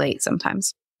 Way too late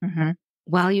sometimes.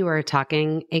 While you were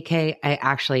talking, AK, I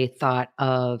actually thought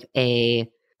of a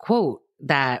quote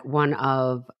that one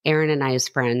of Erin and I's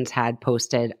friends had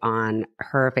posted on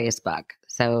her Facebook.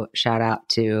 So shout out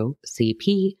to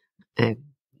CP. I'm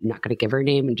not going to give her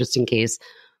name just in case,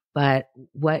 but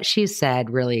what she said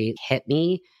really hit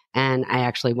me. And I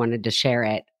actually wanted to share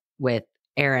it with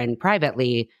Erin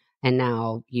privately. And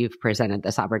now you've presented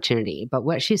this opportunity. But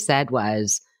what she said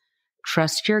was,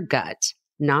 trust your gut.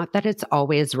 Not that it's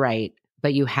always right,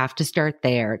 but you have to start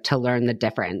there to learn the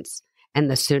difference. And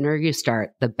the sooner you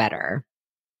start, the better.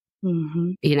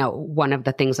 Mm-hmm. You know, one of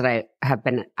the things that I have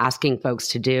been asking folks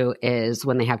to do is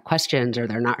when they have questions or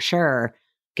they're not sure,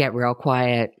 get real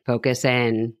quiet, focus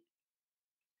in.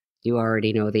 You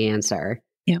already know the answer.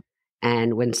 Yeah.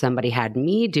 And when somebody had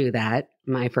me do that,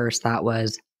 my first thought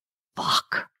was,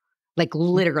 fuck. Like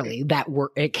literally that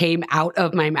word, it came out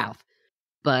of my mouth.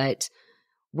 But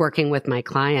working with my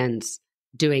clients,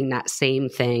 doing that same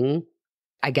thing,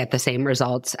 I get the same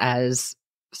results as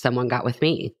someone got with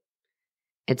me.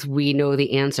 It's we know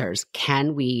the answers.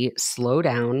 Can we slow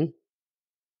down,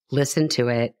 listen to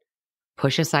it,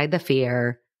 push aside the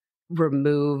fear,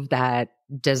 remove that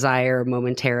desire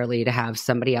momentarily to have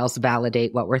somebody else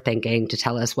validate what we're thinking, to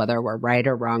tell us whether we're right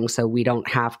or wrong so we don't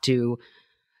have to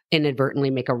inadvertently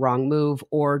make a wrong move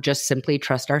or just simply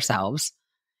trust ourselves.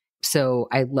 So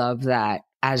I love that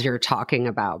as you're talking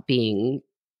about being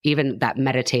even that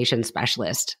meditation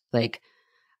specialist, like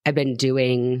I've been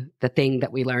doing the thing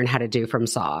that we learn how to do from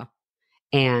SAW,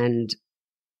 and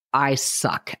I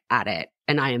suck at it.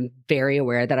 And I am very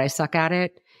aware that I suck at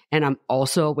it. And I'm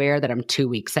also aware that I'm 2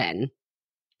 weeks in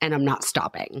and I'm not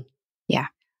stopping. Yeah.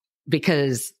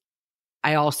 Because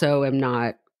I also am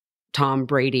not Tom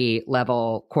Brady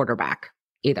level quarterback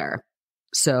either.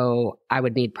 So I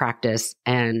would need practice.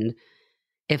 And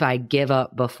if I give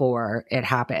up before it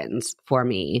happens for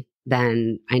me,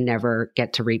 then I never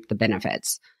get to reap the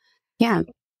benefits. Yeah.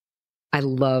 I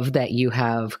love that you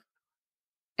have,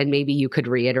 and maybe you could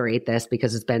reiterate this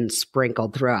because it's been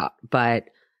sprinkled throughout, but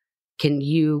can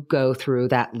you go through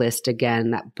that list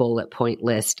again, that bullet point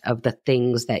list of the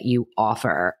things that you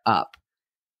offer up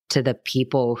to the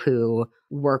people who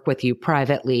work with you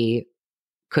privately,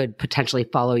 could potentially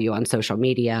follow you on social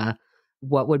media?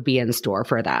 What would be in store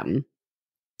for them?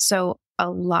 So a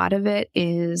lot of it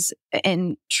is,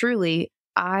 and truly,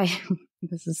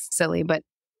 this is silly, but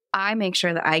I make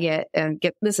sure that I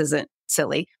get, this isn't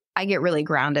silly. I get really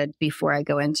grounded before I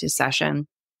go into session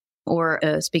or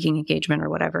a speaking engagement or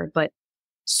whatever. But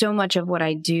so much of what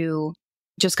I do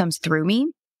just comes through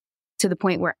me to the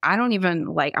point where I don't even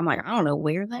I'm like, I don't know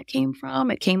where that came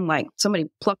from. It came like somebody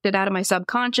plucked it out of my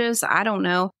subconscious. I don't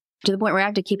know, to the point where I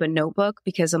have to keep a notebook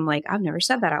because I'm like, I've never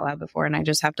said that out loud before. And I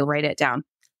just have to write it down.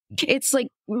 It's like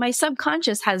my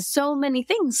subconscious has so many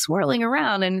things swirling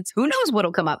around and who knows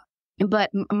what'll come up. But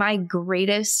my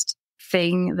greatest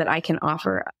thing that I can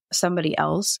offer somebody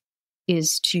else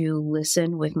is to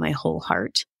listen with my whole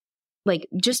heart. Like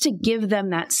just to give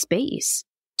them that space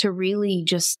to really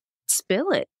just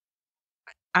spill it.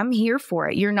 I'm here for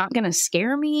it. You're not going to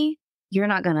scare me. You're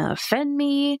not going to offend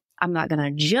me. I'm not going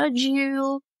to judge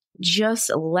you.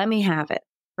 Just let me have it.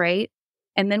 Right.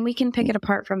 And then we can pick it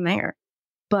apart from there.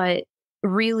 But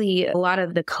really, a lot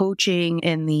of the coaching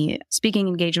and the speaking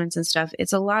engagements and stuff,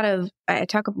 I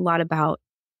talk a lot about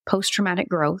post-traumatic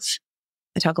growth.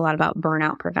 I talk a lot about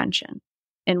burnout prevention.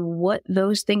 And what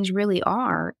those things really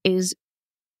are is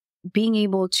being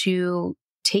able to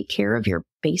take care of your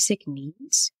basic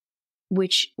needs,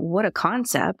 which, what a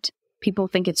concept. People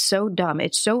think it's so dumb.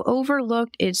 It's so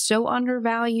overlooked. It's so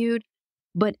undervalued.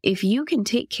 But if you can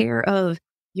take care of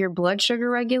your blood sugar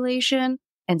regulation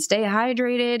and stay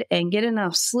hydrated and get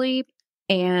enough sleep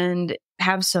and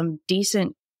have some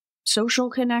decent social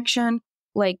connection,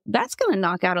 like that's going to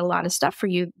knock out a lot of stuff for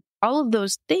you. All of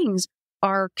those things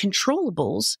are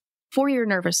controllables for your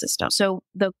nervous system. So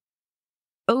the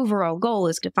overall goal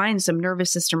is to find some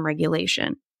nervous system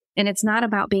regulation. And it's not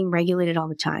about being regulated all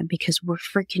the time because we're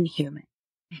freaking human.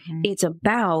 Mm-hmm. It's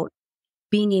about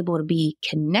being able to be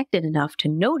connected enough to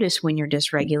notice when you're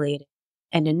dysregulated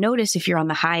and to notice if you're on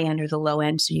the high end or the low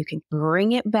end so you can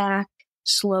bring it back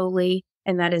slowly.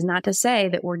 And that is not to say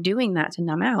that we're doing that to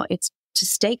numb out. It's to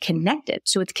stay connected.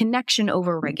 So it's connection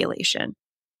over regulation,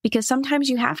 because sometimes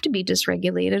you have to be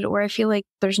dysregulated, or I feel like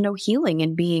there's no healing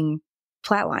in being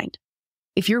flatlined.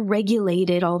 If you're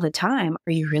regulated all the time,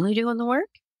 are you really doing the work?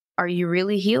 Are you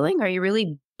really healing? Are you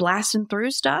really blasting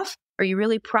through stuff? Are you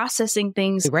really processing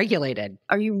things? Regulated.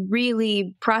 Are you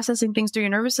really processing things through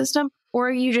your nervous system? Or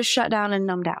are you just shut down and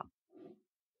numbed out?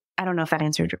 I don't know if that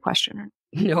answered your question.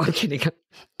 No, I'm kidding.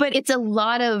 But it's a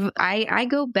lot of, I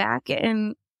go back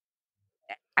and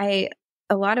a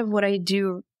lot of what I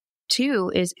do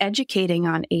too is educating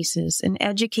on ACEs and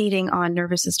educating on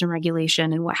nervous system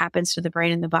regulation and what happens to the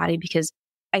brain and the body, because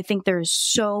I think there's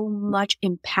so much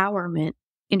empowerment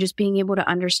in just being able to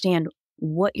understand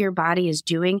what your body is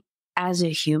doing as a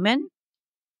human,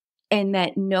 and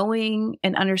that knowing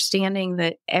and understanding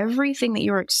that everything that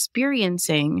you're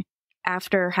experiencing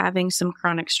after having some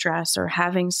chronic stress or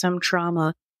having some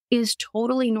trauma is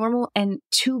totally normal and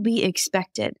to be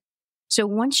expected. So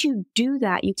once you do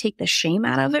that, you take the shame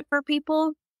out of it for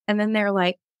people, and then they're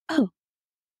like, oh,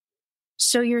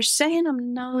 so you're saying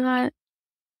I'm not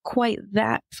quite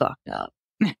that fucked up.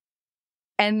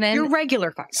 And then you're regular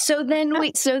fucked up. So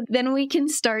then we can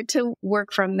start to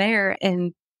work from there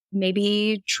and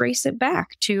maybe trace it back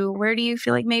to where do you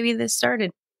feel like maybe this started?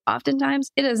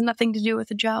 Oftentimes it has nothing to do with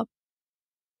the job.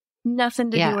 Nothing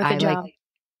to do with the job.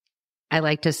 I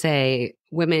like to say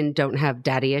women don't have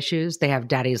daddy issues. They have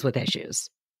daddies with issues.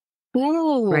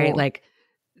 Ooh. Right? Like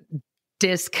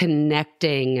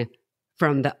disconnecting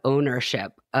from the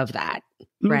ownership of that.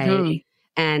 Right? Mm-hmm.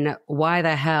 And why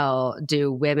the hell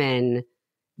do women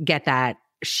get that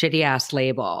shitty ass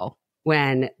label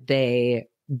when they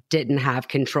didn't have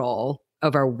control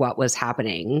over what was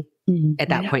happening at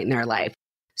that point in their life?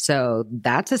 So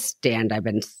that's a stand I've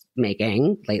been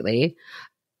making lately.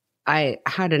 I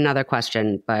had another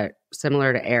question, but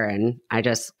similar to Aaron, I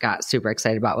just got super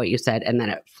excited about what you said, and then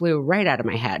it flew right out of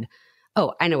my head.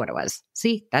 Oh, I know what it was.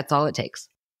 See, that's all it takes.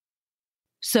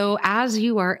 So as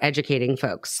you are educating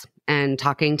folks and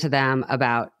talking to them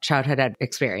about childhood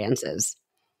experiences,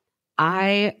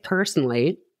 I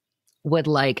personally would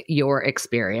like your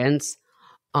experience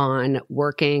on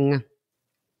working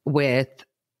with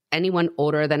anyone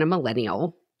older than a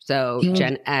millennial. So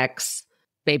Gen X,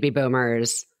 baby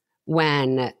boomers,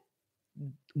 when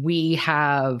we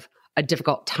have a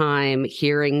difficult time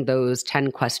hearing those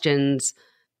 10 questions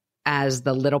as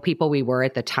the little people we were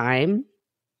at the time,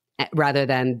 rather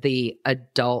than the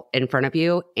adult in front of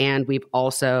you. And we've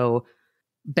also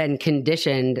been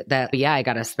conditioned that, yeah, I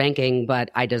got a spanking,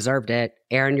 but I deserved it.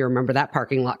 Aaron, you remember that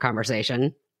parking lot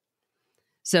conversation.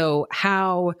 So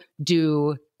how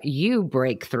do you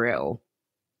break through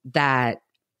that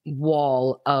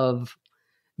wall of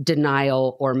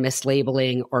denial or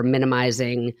mislabeling or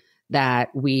minimizing that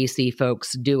we see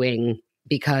folks doing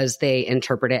because they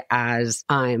interpret it as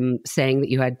I'm saying that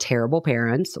you had terrible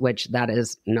parents, which that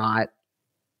is not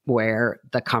where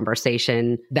the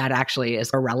conversation, that actually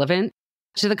is irrelevant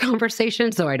to the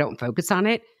conversation. So I don't focus on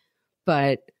it.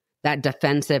 But that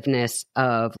defensiveness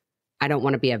of I don't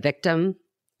want to be a victim,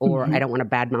 or I don't want to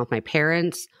badmouth my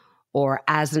parents, or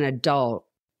as an adult,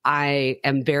 I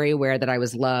am very aware that I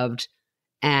was loved.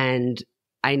 And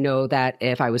I know that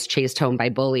if I was chased home by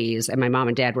bullies and my mom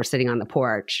and dad were sitting on the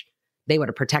porch, they would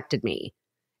have protected me.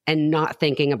 And not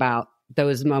thinking about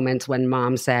those moments when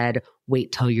mom said,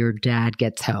 wait till your dad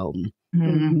gets home.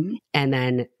 Mm-hmm. And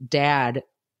then dad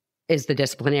is the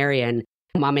disciplinarian.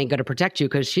 Mom ain't going to protect you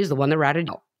because she's the one that ratted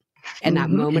you. And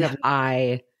that moment of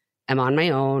I am on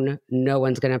my own, no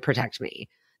one's going to protect me.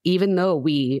 Even though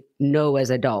we know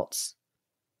as adults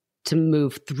to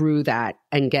move through that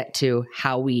and get to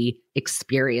how we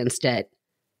experienced it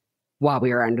while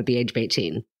we were under the age of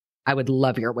 18. I would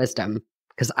love your wisdom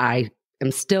because I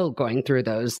am still going through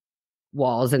those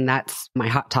walls, and that's my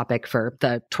hot topic for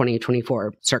the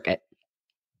 2024 circuit.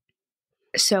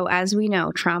 So as we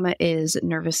know, trauma is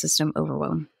nervous system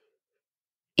overwhelm.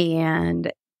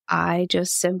 And I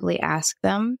just simply ask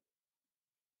them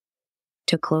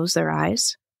to close their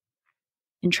eyes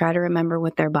and try to remember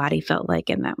what their body felt like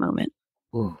in that moment.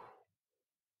 Ooh.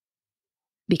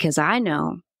 Because I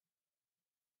know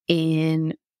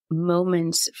in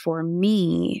moments for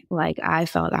me, like I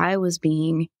felt I was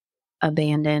being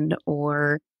abandoned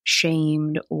or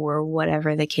shamed or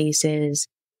whatever the case is,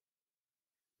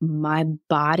 my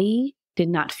body did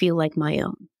not feel like my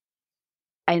own.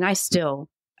 And I still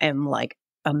am like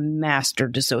a master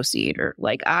dissociator.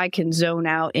 Like I can zone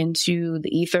out into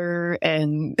the ether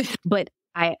but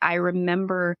I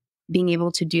remember being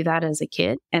able to do that as a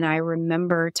kid. And I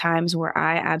remember times where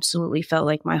I absolutely felt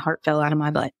like my heart fell out of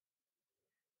my butt.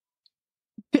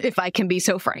 If I can be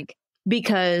so frank,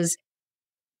 because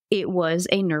it was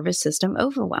a nervous system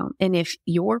overwhelm. And if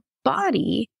your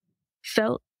body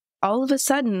felt all of a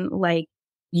sudden like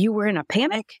you were in a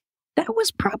panic, that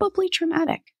was probably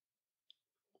traumatic.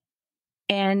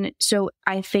 And so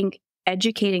I think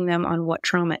educating them on what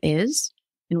trauma is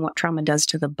and what trauma does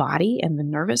to the body and the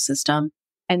nervous system,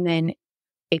 and then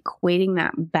equating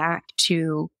that back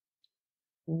to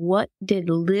what did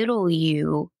little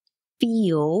you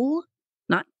feel,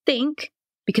 not think,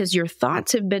 because your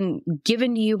thoughts have been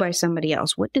given to you by somebody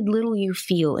else. What did little you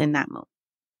feel in that moment?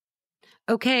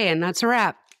 Okay, and that's a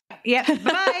wrap. Yeah,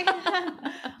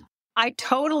 bye. I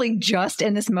totally just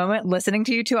in this moment listening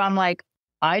to you two, I'm like,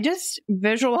 I just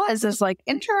visualize this like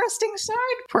interesting side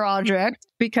project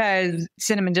because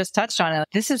Cinnamon just touched on it.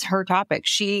 This is her topic.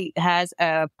 She has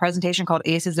a presentation called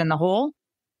Aces in the Hole.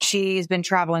 She's been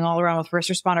traveling all around with first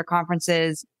responder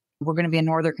conferences. We're going to be in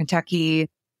Northern Kentucky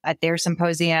at their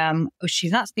symposium.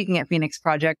 She's not speaking at Phoenix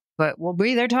Project, but we'll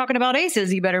be there talking about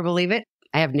ACEs. You better believe it.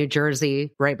 I have New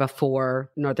Jersey right before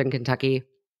Northern Kentucky.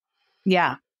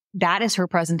 Yeah, that is her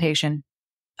presentation,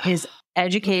 is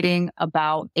educating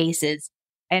about ACEs.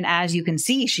 And as you can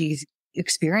see, she's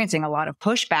experiencing a lot of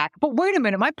pushback. But wait a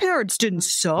minute, my parents didn't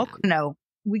suck. No,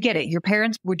 we get it. Your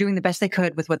parents were doing the best they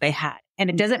could with what they had. And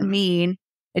it doesn't mean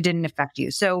it didn't affect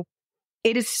you. So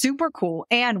it is super cool.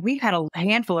 And we've had a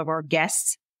handful of our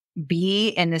guests be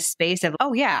in this space of,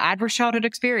 oh yeah, adverse childhood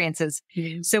experiences.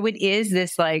 Mm-hmm. So it is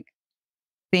this like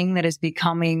thing that is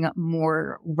becoming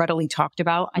more readily talked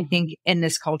about, I think, in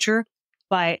this culture.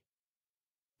 But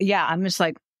yeah, I'm just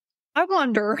like, I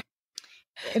wonder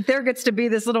if there gets to be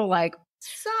this little like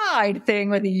side thing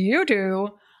with you two.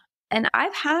 And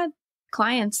I've had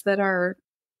clients that are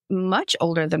much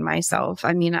older than myself.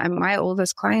 I mean, my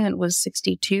oldest client was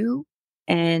 62,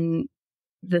 and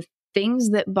the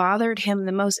things that bothered him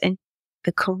the most, and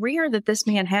the career that this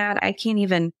man had, I can't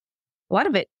even, a lot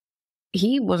of it,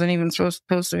 he wasn't even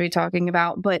supposed to be talking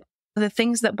about, but the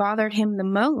things that bothered him the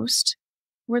most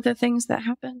were the things that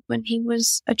happened when he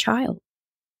was a child.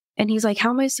 And he's like, how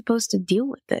am I supposed to deal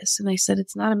with this? And I said,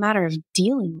 it's not a matter of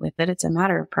dealing with it. It's a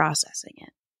matter of processing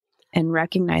it and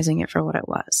recognizing it for what it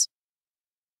was.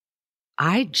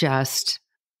 I just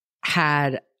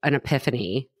had an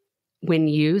epiphany when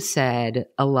you said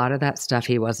a lot of that stuff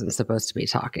he wasn't supposed to be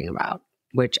talking about,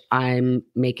 which I'm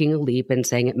making a leap and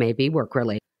saying it may be work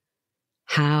related.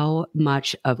 How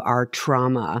much of our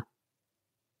trauma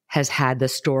has had the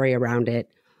story around it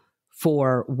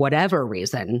for whatever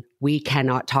reason, we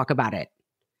cannot talk about it.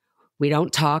 We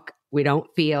don't talk, we don't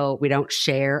feel, we don't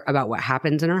share about what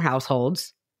happens in our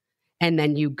households. And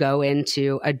then you go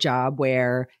into a job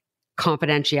where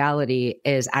confidentiality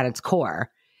is at its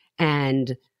core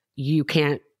and you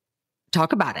can't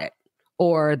talk about it.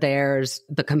 Or there's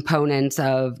the components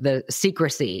of the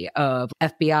secrecy of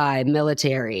FBI,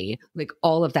 military, like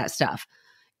all of that stuff.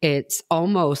 It's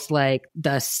almost like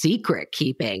the secret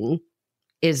keeping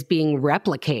is being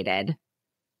replicated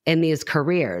in these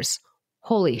careers.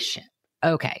 Holy shit.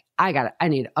 Okay. I'm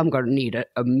going to need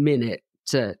a minute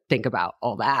to think about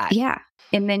all that. Yeah.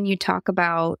 And then you talk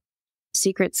about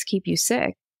secrets keep you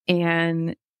sick.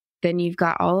 And then you've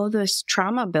got all of this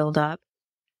trauma buildup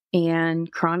and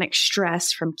chronic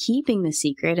stress from keeping the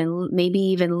secret and maybe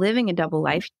even living a double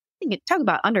life. Talk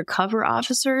about undercover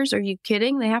officers. Are you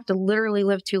kidding? They have to literally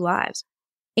live two lives.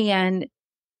 And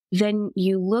then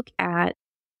you look at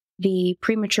the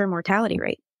premature mortality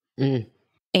rate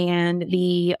and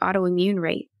the autoimmune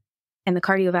rate and the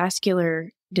cardiovascular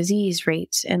disease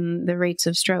rates and the rates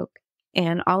of stroke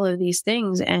and all of these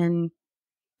things. And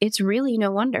it's really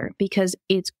no wonder, because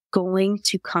it's going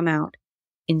to come out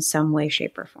in some way,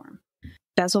 shape, or form.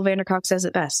 Bessel van der Kolk says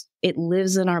it best. It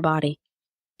lives in our body.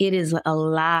 It is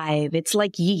alive. It's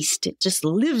like yeast. It just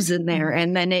lives in there,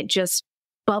 and then it just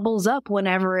bubbles up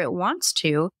whenever it wants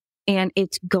to. And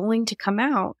it's going to come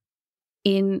out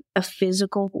in a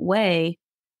physical way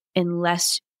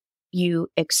unless you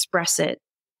express it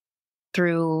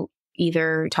through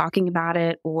either talking about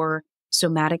it or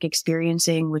somatic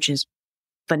experiencing, which is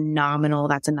phenomenal.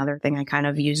 That's another thing I kind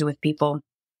of use with people.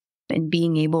 And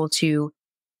being able to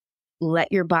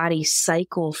let your body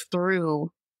cycle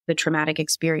through the traumatic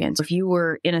experience. If you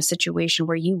were in a situation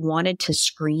where you wanted to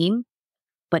scream,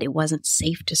 but it wasn't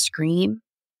safe to scream,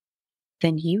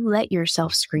 then you let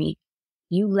yourself scream.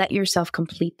 You let yourself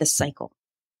complete the cycle.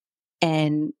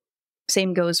 And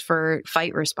same goes for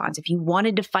fight response. If you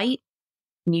wanted to fight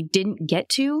and you didn't get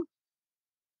to,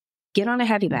 get on a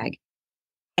heavy bag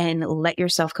and let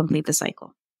yourself complete the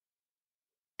cycle.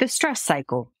 The stress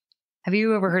cycle. Have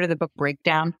you ever heard of the book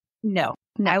Breakdown? No.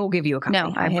 I will give you a copy.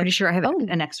 No, I'm pretty sure I have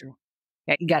an extra one.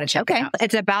 Yeah, you got to check it out.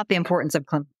 It's about the importance of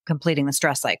completing the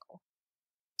stress cycle.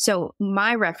 So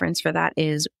my reference for that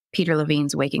is Peter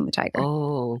Levine's Waking the Tiger.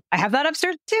 Oh, I have that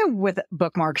upstairs too with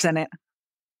bookmarks in it.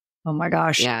 Oh my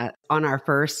gosh. Yeah. On our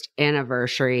first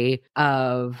anniversary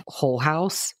of Whole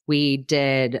House, we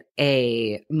did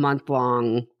a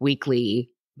month-long weekly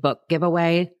book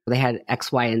giveaway. They had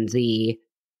X, Y, and Z,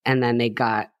 and then they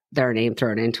got their name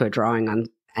thrown into a drawing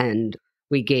and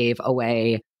we gave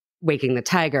away Waking the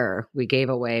Tiger. We gave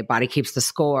away Body Keeps the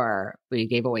Score. We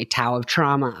gave away Tao of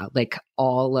Trauma, like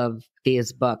all of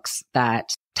these books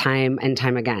that time and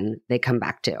time again, they come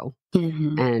back to.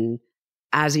 Mm-hmm. And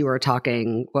as you were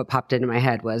talking, what popped into my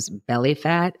head was belly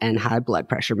fat and high blood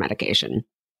pressure medication,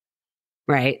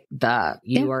 right?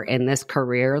 You are in this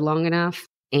career long enough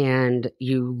and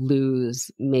you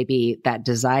lose maybe that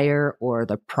desire or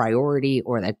the priority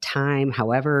or the time,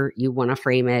 however you want to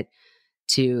frame it,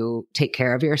 to take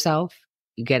care of yourself.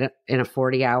 You get in a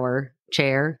 40-hour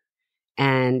chair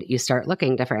and you start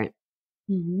looking different.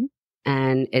 Mm-hmm.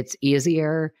 And it's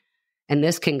easier. And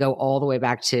this can go all the way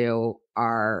back to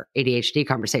our ADHD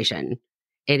conversation.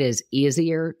 It is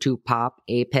easier to pop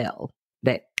a pill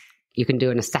that you can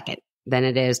do in a second than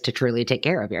it is to truly take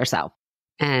care of yourself.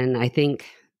 And I think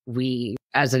we,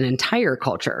 as an entire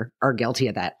culture, are guilty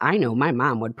of that. I know my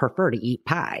mom would prefer to eat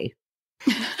pie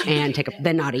and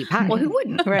than not eat pie. Well, who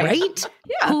wouldn't? Right?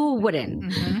 Yeah. Who wouldn't?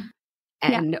 Mm-hmm.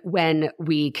 And when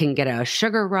we can get a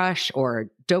sugar rush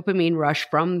or dopamine rush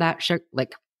from that sugar,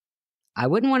 like, I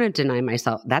wouldn't want to deny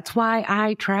myself. That's why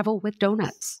I travel with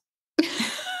donuts.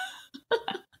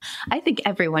 I think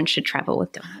everyone should travel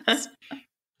with donuts.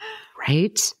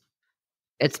 Right?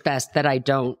 It's best that I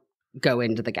don't go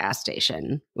into the gas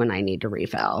station when I need to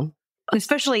refill.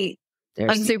 Especially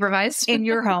Unsupervised. in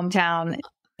your hometown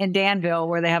in Danville,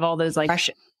 where they have all those like fresh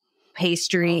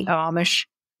pastry, Amish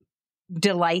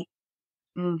delight,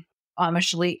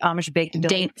 Amish baked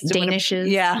delights. Danishes.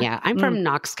 Yeah. Yeah. I'm from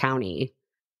Knox County.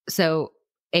 So,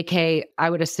 AK, I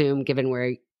would assume, given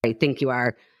where I think you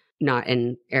are, not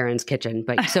in Aaron's kitchen,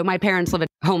 but so my parents live in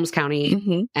Holmes County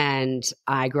Mm-hmm. and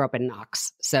I grew up in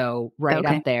Knox. So right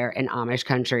up there in Amish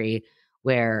country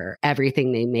where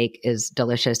everything they make is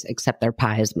delicious except their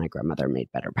pies. My grandmother made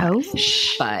better pies.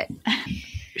 Oh. But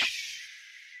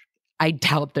I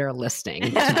doubt they're listening to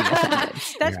be offended.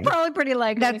 That's right? probably pretty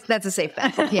likely. That's a safe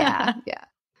bet. Yeah. Yeah.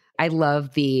 I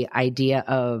love the idea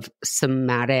of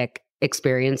somatic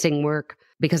experiencing work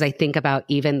because I think about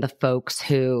even the folks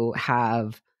who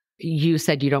have, you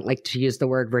said you don't like to use the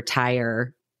word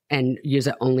retire and use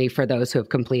it only for those who have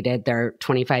completed their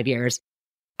 25 years.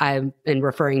 I've been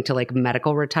referring to like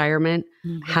medical retirement,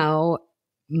 how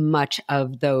much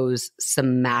of those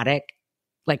somatic,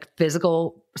 like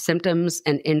physical symptoms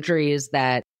and injuries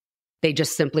that they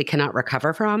just simply cannot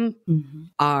recover from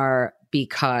are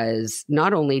because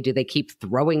not only do they keep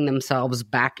throwing themselves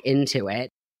back into it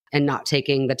and not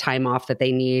taking the time off that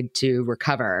they need to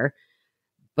recover,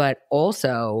 but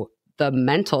also the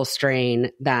mental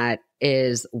strain that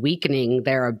is weakening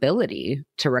their ability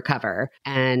to recover.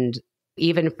 And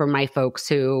even for my folks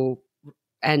who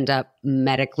end up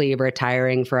medically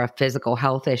retiring for a physical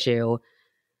health issue,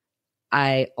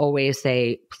 I always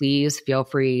say, please feel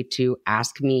free to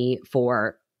ask me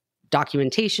for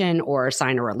documentation or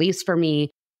sign a release for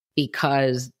me,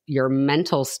 because your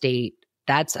mental state,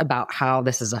 that's about how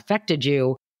this has affected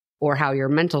you or how your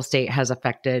mental state has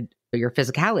affected your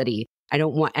physicality. I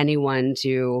don't want anyone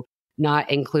to not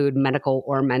include medical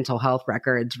or mental health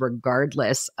records,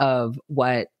 regardless of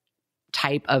what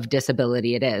type of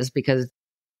disability it is, because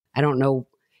I don't know.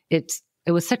 It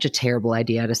was such a terrible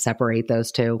idea to separate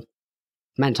those two,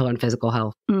 mental and physical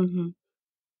health. Mm-hmm.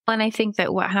 And I think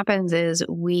that what happens is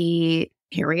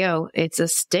here we go. It's a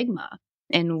stigma.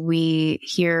 And we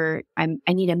hear, I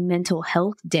need a mental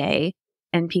health day.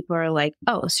 And people are like,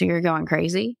 oh, so you're going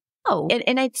crazy? Oh,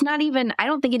 and it's not even, I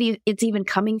don't think it's even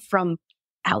coming from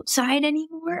outside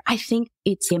anymore. I think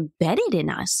it's embedded in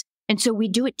us. And so we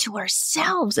do it to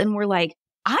ourselves. And we're like,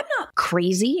 I'm not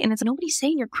crazy. And it's nobody's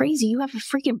saying you're crazy. You have a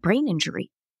freaking brain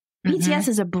injury. PTSD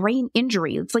is a brain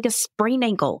injury. It's like a sprained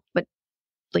ankle, but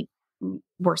like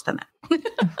worse than that.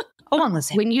 Along the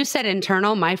same. When you said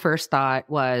internal, my first thought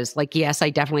was like, yes, I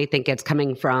definitely think it's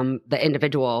coming from the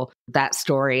individual, that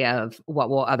story of what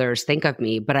will others think of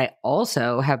me. But I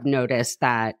also have noticed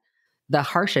that the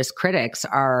harshest critics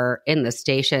are in the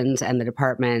stations and the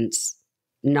departments,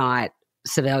 not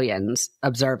civilians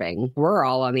observing. We're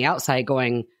all on the outside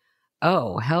going,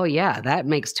 oh, hell yeah, that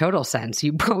makes total sense.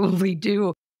 You probably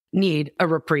do need a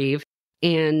reprieve.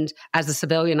 And as a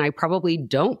civilian, I probably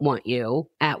don't want you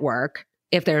at work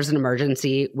if there's an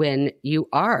emergency when you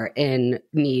are in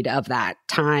need of that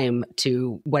time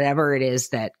to whatever it is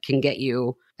that can get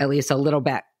you at least a little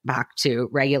bit back to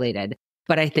regulated.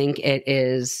 But I think it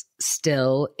is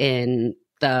still in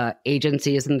the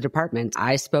agencies and the departments.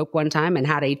 I spoke one time and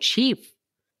had a chief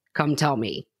come tell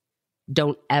me,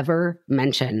 don't ever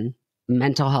mention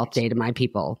mental health day to my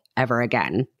people ever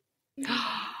again.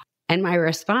 And my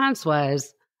response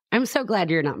was, I'm so glad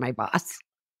you're not my boss.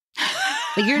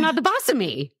 Like, you're not the boss of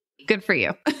me. Good for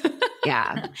you.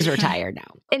 Yeah. He's retired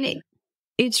now. And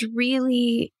it's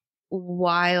really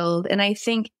wild. And I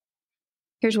think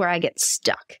here's where I get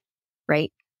stuck,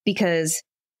 right? Because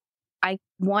I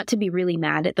want to be really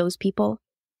mad at those people.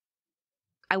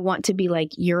 I want to be like,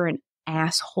 you're an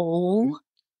asshole,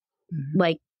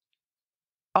 like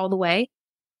all the way.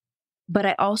 But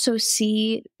I also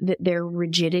see that their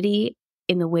rigidity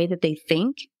in the way that they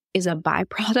think is a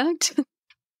byproduct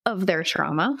of their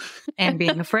trauma. And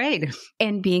being afraid.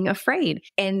 And being afraid.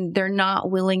 And they're not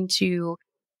willing to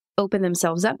open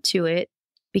themselves up to it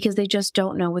because they just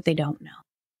don't know what they don't know.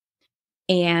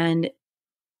 And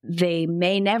they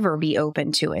may never be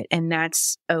open to it. And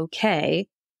that's okay.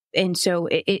 And so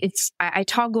I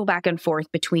toggle back and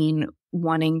forth between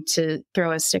wanting to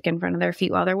throw a stick in front of their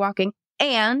feet while they're walking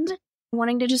and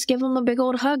wanting to just give them a big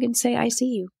old hug and say, I see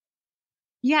you.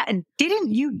 Yeah. And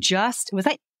didn't you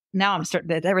now I'm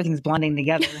starting, everything's blending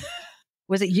together.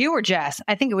 Was it you or Jess?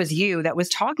 I think it was you that was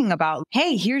talking about,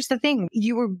 hey, here's the thing.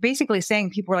 You were basically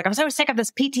saying, people were like, I'm so sick of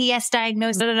this PTSD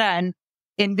diagnosis. And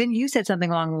then you said something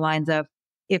along the lines of,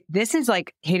 if this is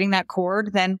like hitting that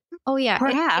chord, then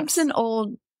perhaps. It's an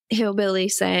old hillbilly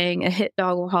saying, a hit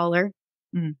dog will holler.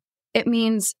 It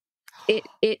means it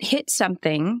hits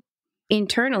something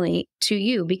internally to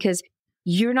you because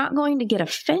you're not going to get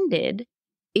offended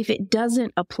if it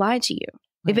doesn't apply to you.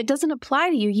 Right. If it doesn't apply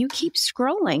to you, you keep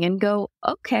scrolling and go,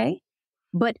 okay.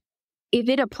 But if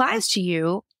it applies to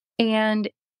you and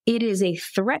it is a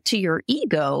threat to your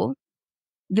ego,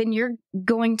 then you're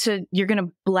going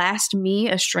to blast me,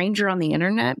 a stranger on the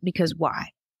internet, because why?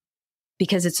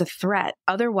 Because it's a threat.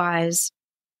 Otherwise,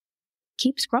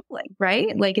 keep scrolling,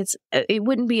 right? Like it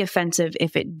wouldn't be offensive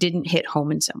if it didn't hit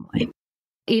home in some way.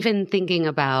 Even thinking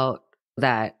about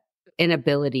that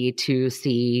inability to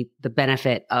see the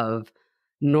benefit of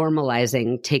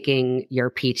normalizing taking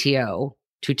your PTO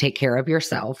to take care of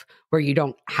yourself, where you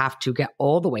don't have to get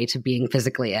all the way to being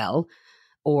physically ill.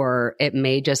 Or it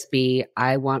may just be,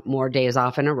 I want more days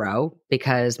off in a row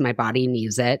because my body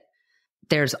needs it.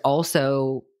 There's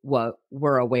also what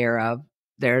we're aware of.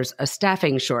 There's a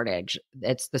staffing shortage.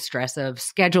 It's the stress of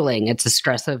scheduling. It's the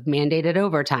stress of mandated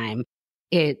overtime.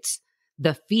 It's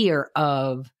the fear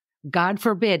of, God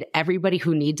forbid, everybody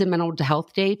who needs a mental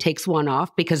health day takes one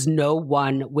off because no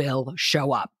one will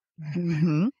show up.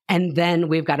 Mm-hmm. And then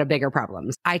we've got a bigger problem.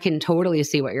 I can totally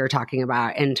see what you're talking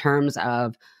about in terms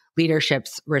of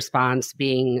leadership's response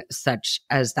being such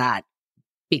as that,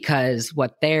 because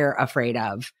what they're afraid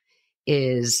of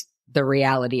is the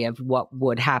reality of what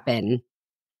would happen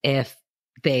if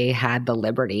they had the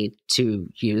liberty to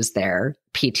use their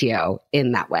PTO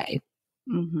in that way.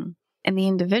 Mm-hmm. And the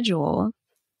individual,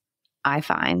 I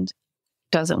find,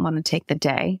 doesn't want to take the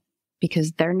day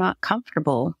because they're not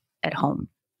comfortable at home.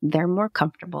 They're more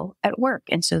comfortable at work.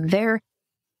 And so their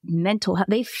mental health,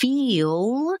 they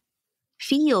feel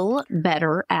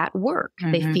better at work.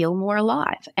 Mm-hmm. They feel more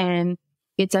alive. And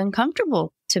it's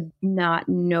uncomfortable to not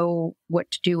know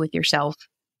what to do with yourself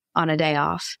on a day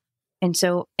off. And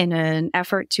so in an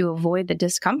effort to avoid the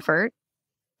discomfort,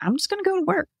 I'm just going to go to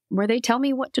work where they tell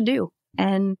me what to do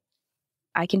and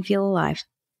I can feel alive.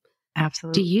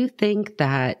 Absolutely. Do you think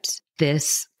that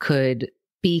this could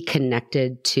be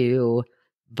connected to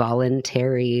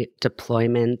voluntary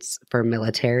deployments for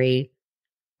military?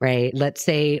 Right? Let's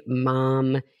say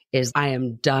mom is, I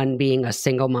am done being a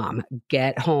single mom.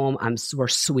 Get home.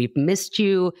 We've missed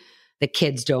you. The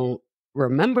kids don't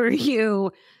remember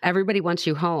you. Everybody wants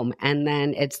you home. And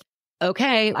then it's,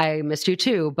 okay, I missed you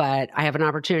too, but I have an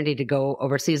opportunity to go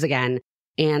overseas again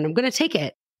and I'm going to take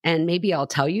it. And maybe I'll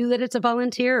tell you that it's a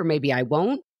volunteer or maybe I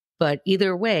won't. But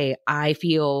either way, I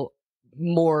feel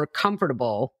more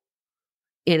comfortable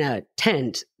in a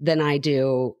tent than I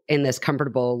do in this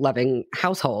comfortable, loving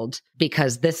household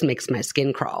because this makes my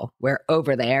skin crawl. Where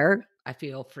over there, I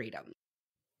feel freedom.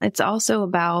 It's also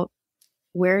about,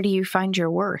 where do you find your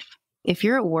worth? If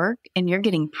you're at work and you're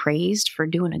getting praised for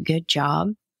doing a good job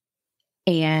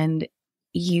and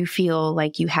you feel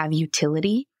like you have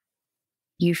utility,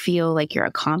 you feel like you're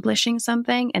accomplishing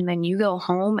something, and then you go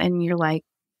home and you're like,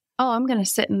 oh, I'm going to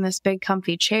sit in this big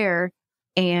comfy chair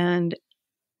and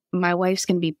my wife's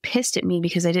going to be pissed at me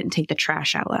because I didn't take the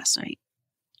trash out last night.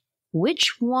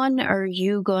 Which one are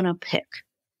you going to pick?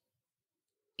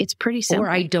 It's pretty simple. Or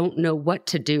I don't know what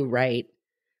to do, right?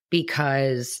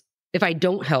 Because if I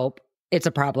don't help, it's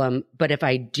a problem. But if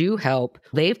I do help,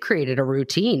 they've created a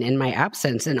routine in my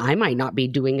absence and I might not be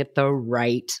doing it the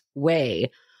right way.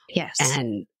 Yes.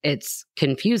 And it's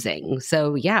confusing.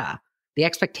 So yeah, the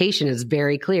expectation is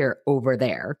very clear over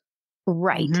there.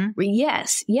 Right. Mm-hmm.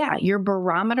 Yes. Yeah. Your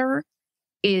barometer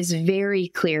is very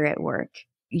clear at work.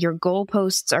 your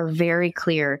goalposts are very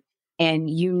clear and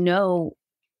you know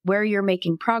where you're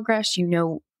making progress, you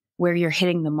know where you're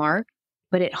hitting the mark.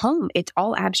 But at home, it's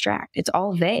all abstract. It's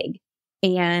all vague.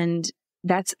 And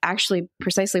that's actually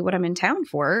precisely what I'm in town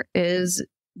for, is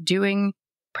doing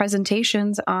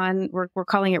presentations on, we're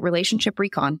calling it relationship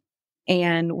recon.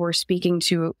 And we're speaking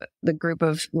to the group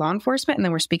of law enforcement, and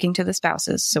then we're speaking to the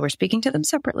spouses. So we're speaking to them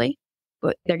separately,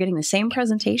 but they're getting the same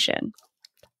presentation.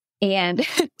 And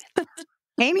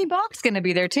Amy Bach's going to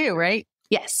be there too, right?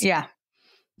 yes. Yeah.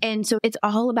 And so it's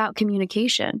all about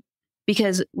communication,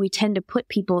 because we tend to put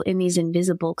people in these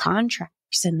invisible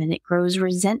contracts, and then it grows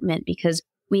resentment because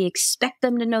we expect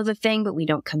them to know the thing, but we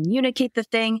don't communicate the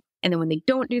thing. And then when they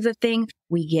don't do the thing,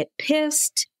 we get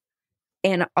pissed.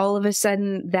 And all of a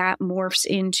sudden that morphs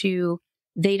into,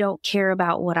 they don't care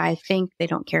about what I think. They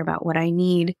don't care about what I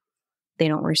need. They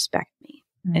don't respect me.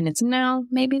 Mm-hmm. And it's no,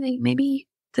 maybe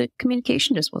the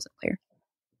communication just wasn't clear.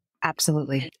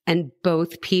 Absolutely. And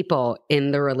both people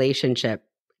in the relationship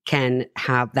can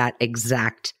have that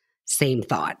exact same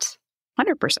thought.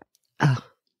 100%. Oh,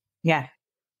 yeah.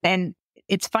 And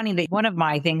it's funny that one of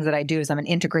my things that I do is I'm an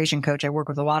integration coach. I work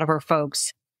with a lot of our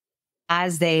folks.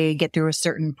 As they get through a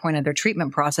certain point of their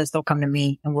treatment process, they'll come to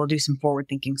me and we'll do some forward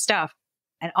thinking stuff.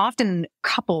 And often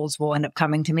couples will end up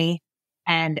coming to me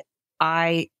and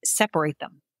I separate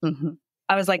them. Mm-hmm.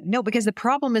 I was like, no, because the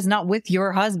problem is not with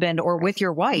your husband or with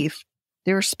your wife,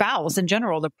 their spouse in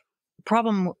general. The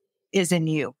problem is in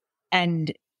you,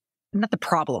 and not the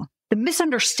problem. The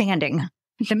misunderstanding,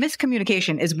 the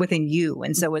miscommunication is within you.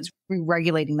 And so it's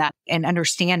regulating that and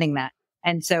understanding that.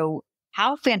 And so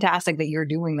how fantastic that you're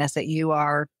doing this, that you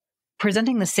are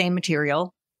presenting the same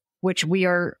material, which we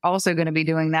are also going to be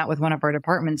doing that with one of our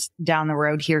departments down the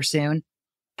road here soon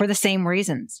for the same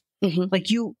reasons. Mm-hmm. Like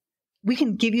we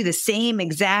can give you the same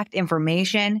exact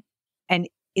information and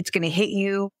it's going to hit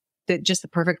you just the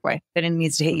perfect way that it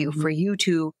needs to hit you for you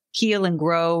to heal and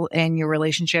grow in your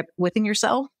relationship within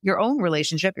yourself, your own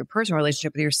relationship, your personal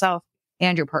relationship with yourself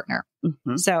and your partner.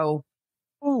 Mm-hmm. So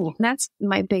that's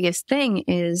my biggest thing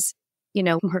is,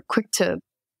 we're quick to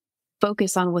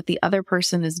focus on what the other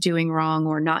person is doing wrong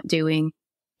or not doing.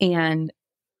 And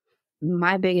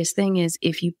my biggest thing is,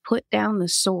 if you put down the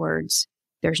swords,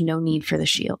 there's no need for the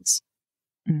shields.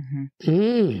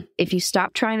 Mm-hmm. If you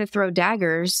stop trying to throw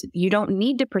daggers, you don't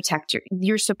need to protect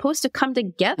you're supposed to come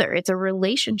together. It's a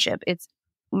relationship. It's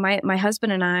my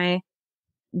husband and I,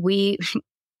 we've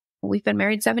been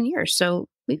married 7 years. So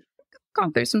we've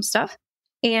gone through some stuff,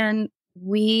 and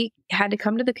we had to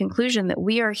come to the conclusion that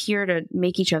we are here to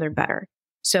make each other better.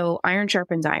 So iron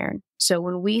sharpens iron. So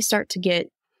when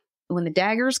the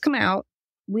daggers come out,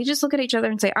 we just look at each other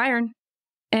and say iron.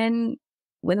 And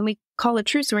when we call a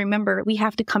truce, remember, we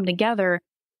have to come together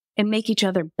and make each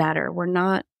other better. We're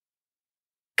not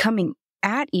coming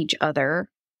at each other.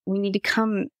 We need to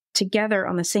come together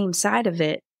on the same side of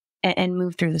it and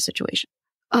move through the situation.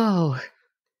 Oh,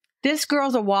 this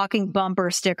girl's a walking bumper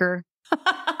sticker.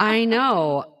 I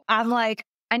know. I'm like,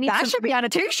 that should be on a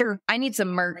t-shirt. I need some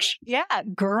merch. Yeah,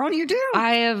 girl, you do.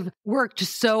 I have worked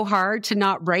so hard to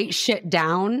not write shit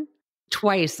down.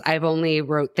 Twice I've only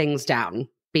wrote things down.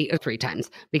 3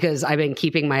 times, because I've been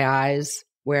keeping my eyes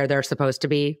where they're supposed to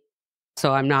be.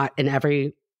 So I'm not in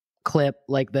every clip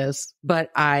like this, but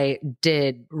I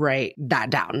did write that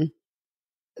down.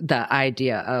 The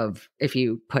idea of if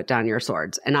you put down your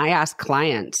swords. And I ask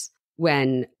clients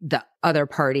when the other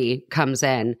party comes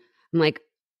in, I'm like,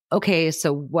 okay,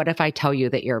 so what if I tell you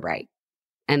that you're right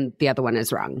and the other one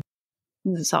is wrong?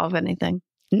 Does it solve anything?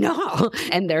 No.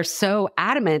 And they're so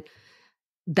adamant.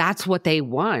 That's what they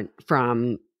want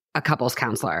from a couples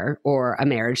counselor or a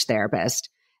marriage therapist.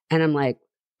 And I'm like,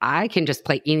 I can just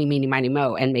play eeny, meeny, miny,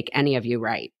 mo and make any of you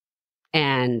right.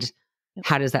 And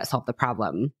how does that solve the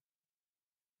problem?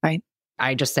 Right.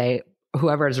 I just say,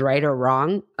 whoever is right or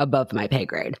wrong, above my pay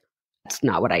grade. That's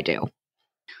not what I do.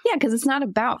 Yeah, because it's not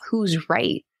about who's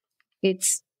right.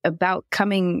 It's about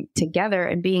coming together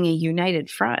and being a united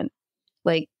front.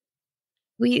 Like,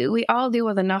 we all deal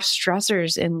with enough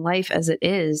stressors in life as it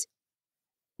is.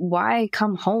 Why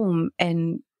come home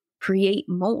and create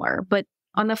more? But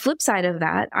on the flip side of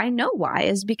that, I know why,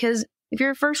 is because if you're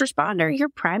a first responder, you're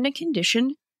primed and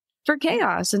conditioned for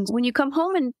chaos. And when you come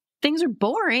home and things are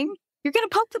boring, you're going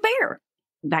to poke the bear.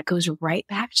 That goes right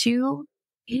back to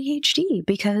ADHD,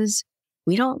 because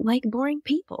we don't like boring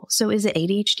people. So is it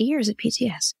ADHD or is it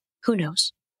PTSD? Who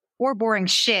knows? Or boring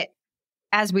shit,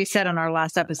 as we said on our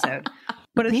last episode.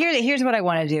 But here's what I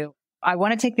want to do. I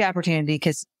want to take the opportunity,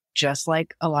 because just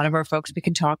like a lot of our folks, we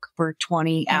can talk for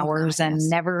 20 hours and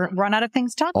never run out of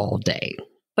things to talk all day.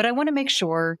 But I want to make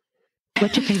sure.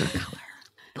 What's your favorite color?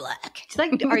 black. It's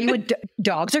like, are you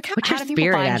dogs or cats? What's your How do people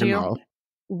spirit find animal? you?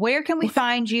 Where can we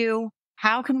find you?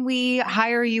 How can we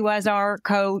hire you as our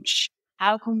coach?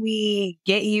 How can we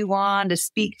get you on to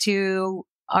speak to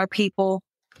our people?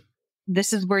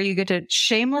 This is where you get to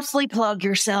shamelessly plug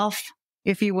yourself,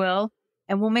 if you will.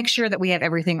 And we'll make sure that we have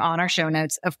everything on our show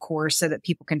notes, of course, so that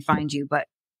people can find you. But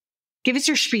give us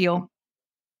your spiel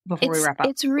before we wrap up.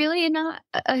 It's really not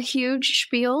a huge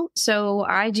spiel. So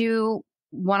I do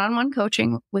one-on-one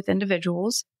coaching with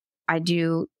individuals. I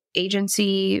do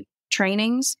agency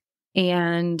trainings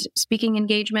and speaking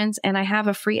engagements. And I have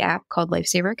a free app called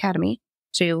Lifesaver Academy.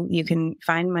 So you can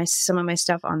find some of my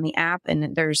stuff on the app.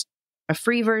 And there's a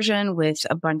free version with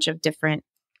a bunch of different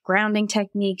grounding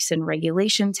techniques and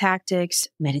regulation tactics,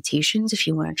 meditations, if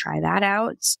you want to try that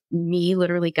out. It's me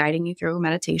literally guiding you through a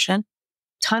meditation.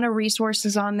 Ton of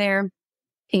resources on there.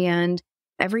 And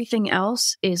everything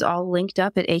else is all linked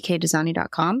up at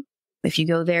akdozanti.com. If you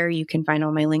go there, you can find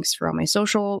all my links for all my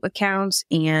social accounts,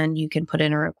 and you can put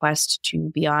in a request to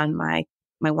be on my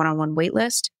one-on-one wait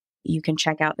list. You can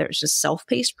check out, there's a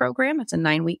self-paced program. It's a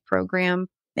 9-week program,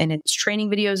 and it's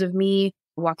training videos of me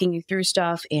walking you through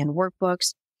stuff and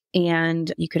workbooks.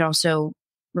 And you could also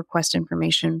request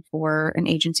information for an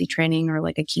agency training or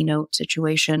like a keynote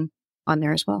situation on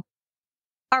there as well.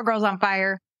 Our girl's on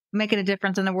fire, making a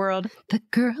difference in the world. The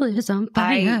girl is on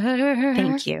fire.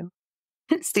 Thank you.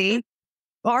 See,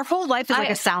 our whole life is like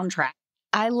a soundtrack.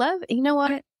 I love, you know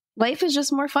what? Life is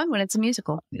just more fun when it's a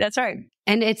musical. That's right.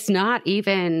 And it's not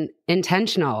even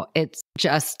intentional. It's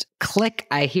just click,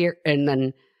 I hear, and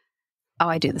then Oh,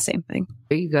 I do the same thing.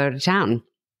 you go to town.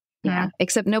 Yeah.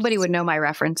 Except nobody would know my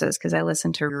references because I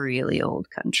listen to really old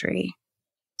country.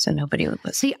 So nobody would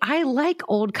listen. See, I like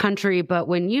old country, but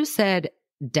when you said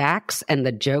Dax and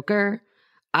the Joker,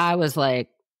 I was like,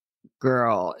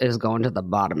 girl is going to the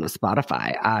bottom of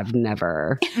Spotify. I've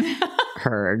never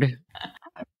heard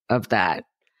of that.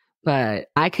 But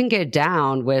I can get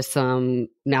down with some,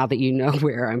 now that you know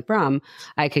where I'm from,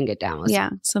 I can get down with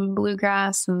some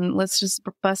bluegrass, and let's just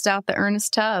bust out the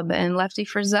Ernest Tubb and Lefty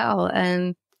Frizzell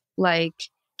and like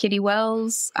Kitty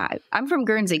Wells. I'm from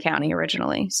Guernsey County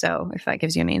originally, so if that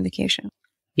gives you any indication.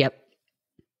 Yep.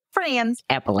 Friends.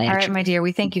 Appalachia. All right, my dear,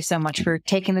 we thank you so much for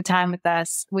taking the time with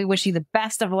us. We wish you the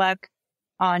best of luck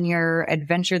on your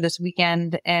adventure this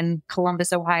weekend in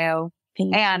Columbus, Ohio.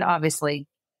 And obviously,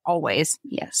 always,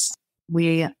 yes,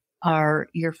 we are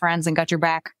your friends and got your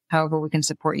back. However we can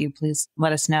support you, please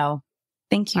let us know.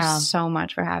 Thank you so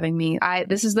much for having me.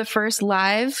 This is the first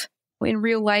live in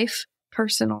real life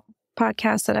personal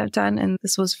podcast that I've done, and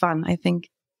this was fun. I think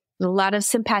there's a lot of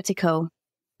simpatico.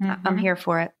 Mm-hmm. I'm here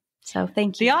for it. So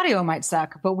thank you. The audio might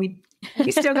suck, but we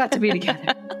still got to be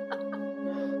together.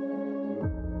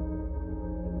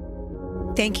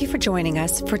 Thank you for joining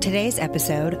us for today's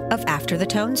episode of After the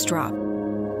Tones Drop.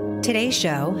 Today's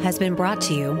show has been brought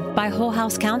to you by Whole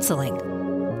House Counseling.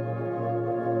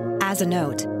 As a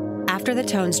note, After the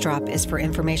Tones Drop is for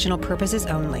informational purposes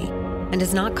only and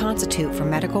does not constitute for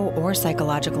medical or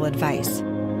psychological advice.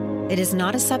 It is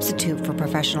not a substitute for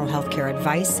professional healthcare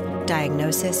advice,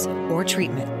 diagnosis, or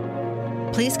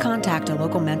treatment. Please contact a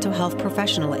local mental health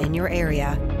professional in your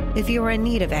area if you are in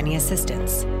need of any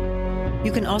assistance.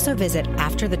 You can also visit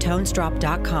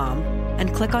afterthetonesdrop.com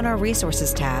and click on our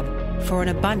resources tab for an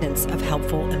abundance of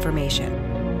helpful information.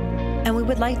 And we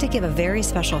would like to give a very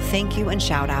special thank you and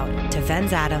shout out to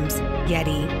Venz Adams,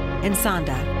 Yeti, and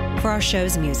Sonda for our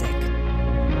show's music.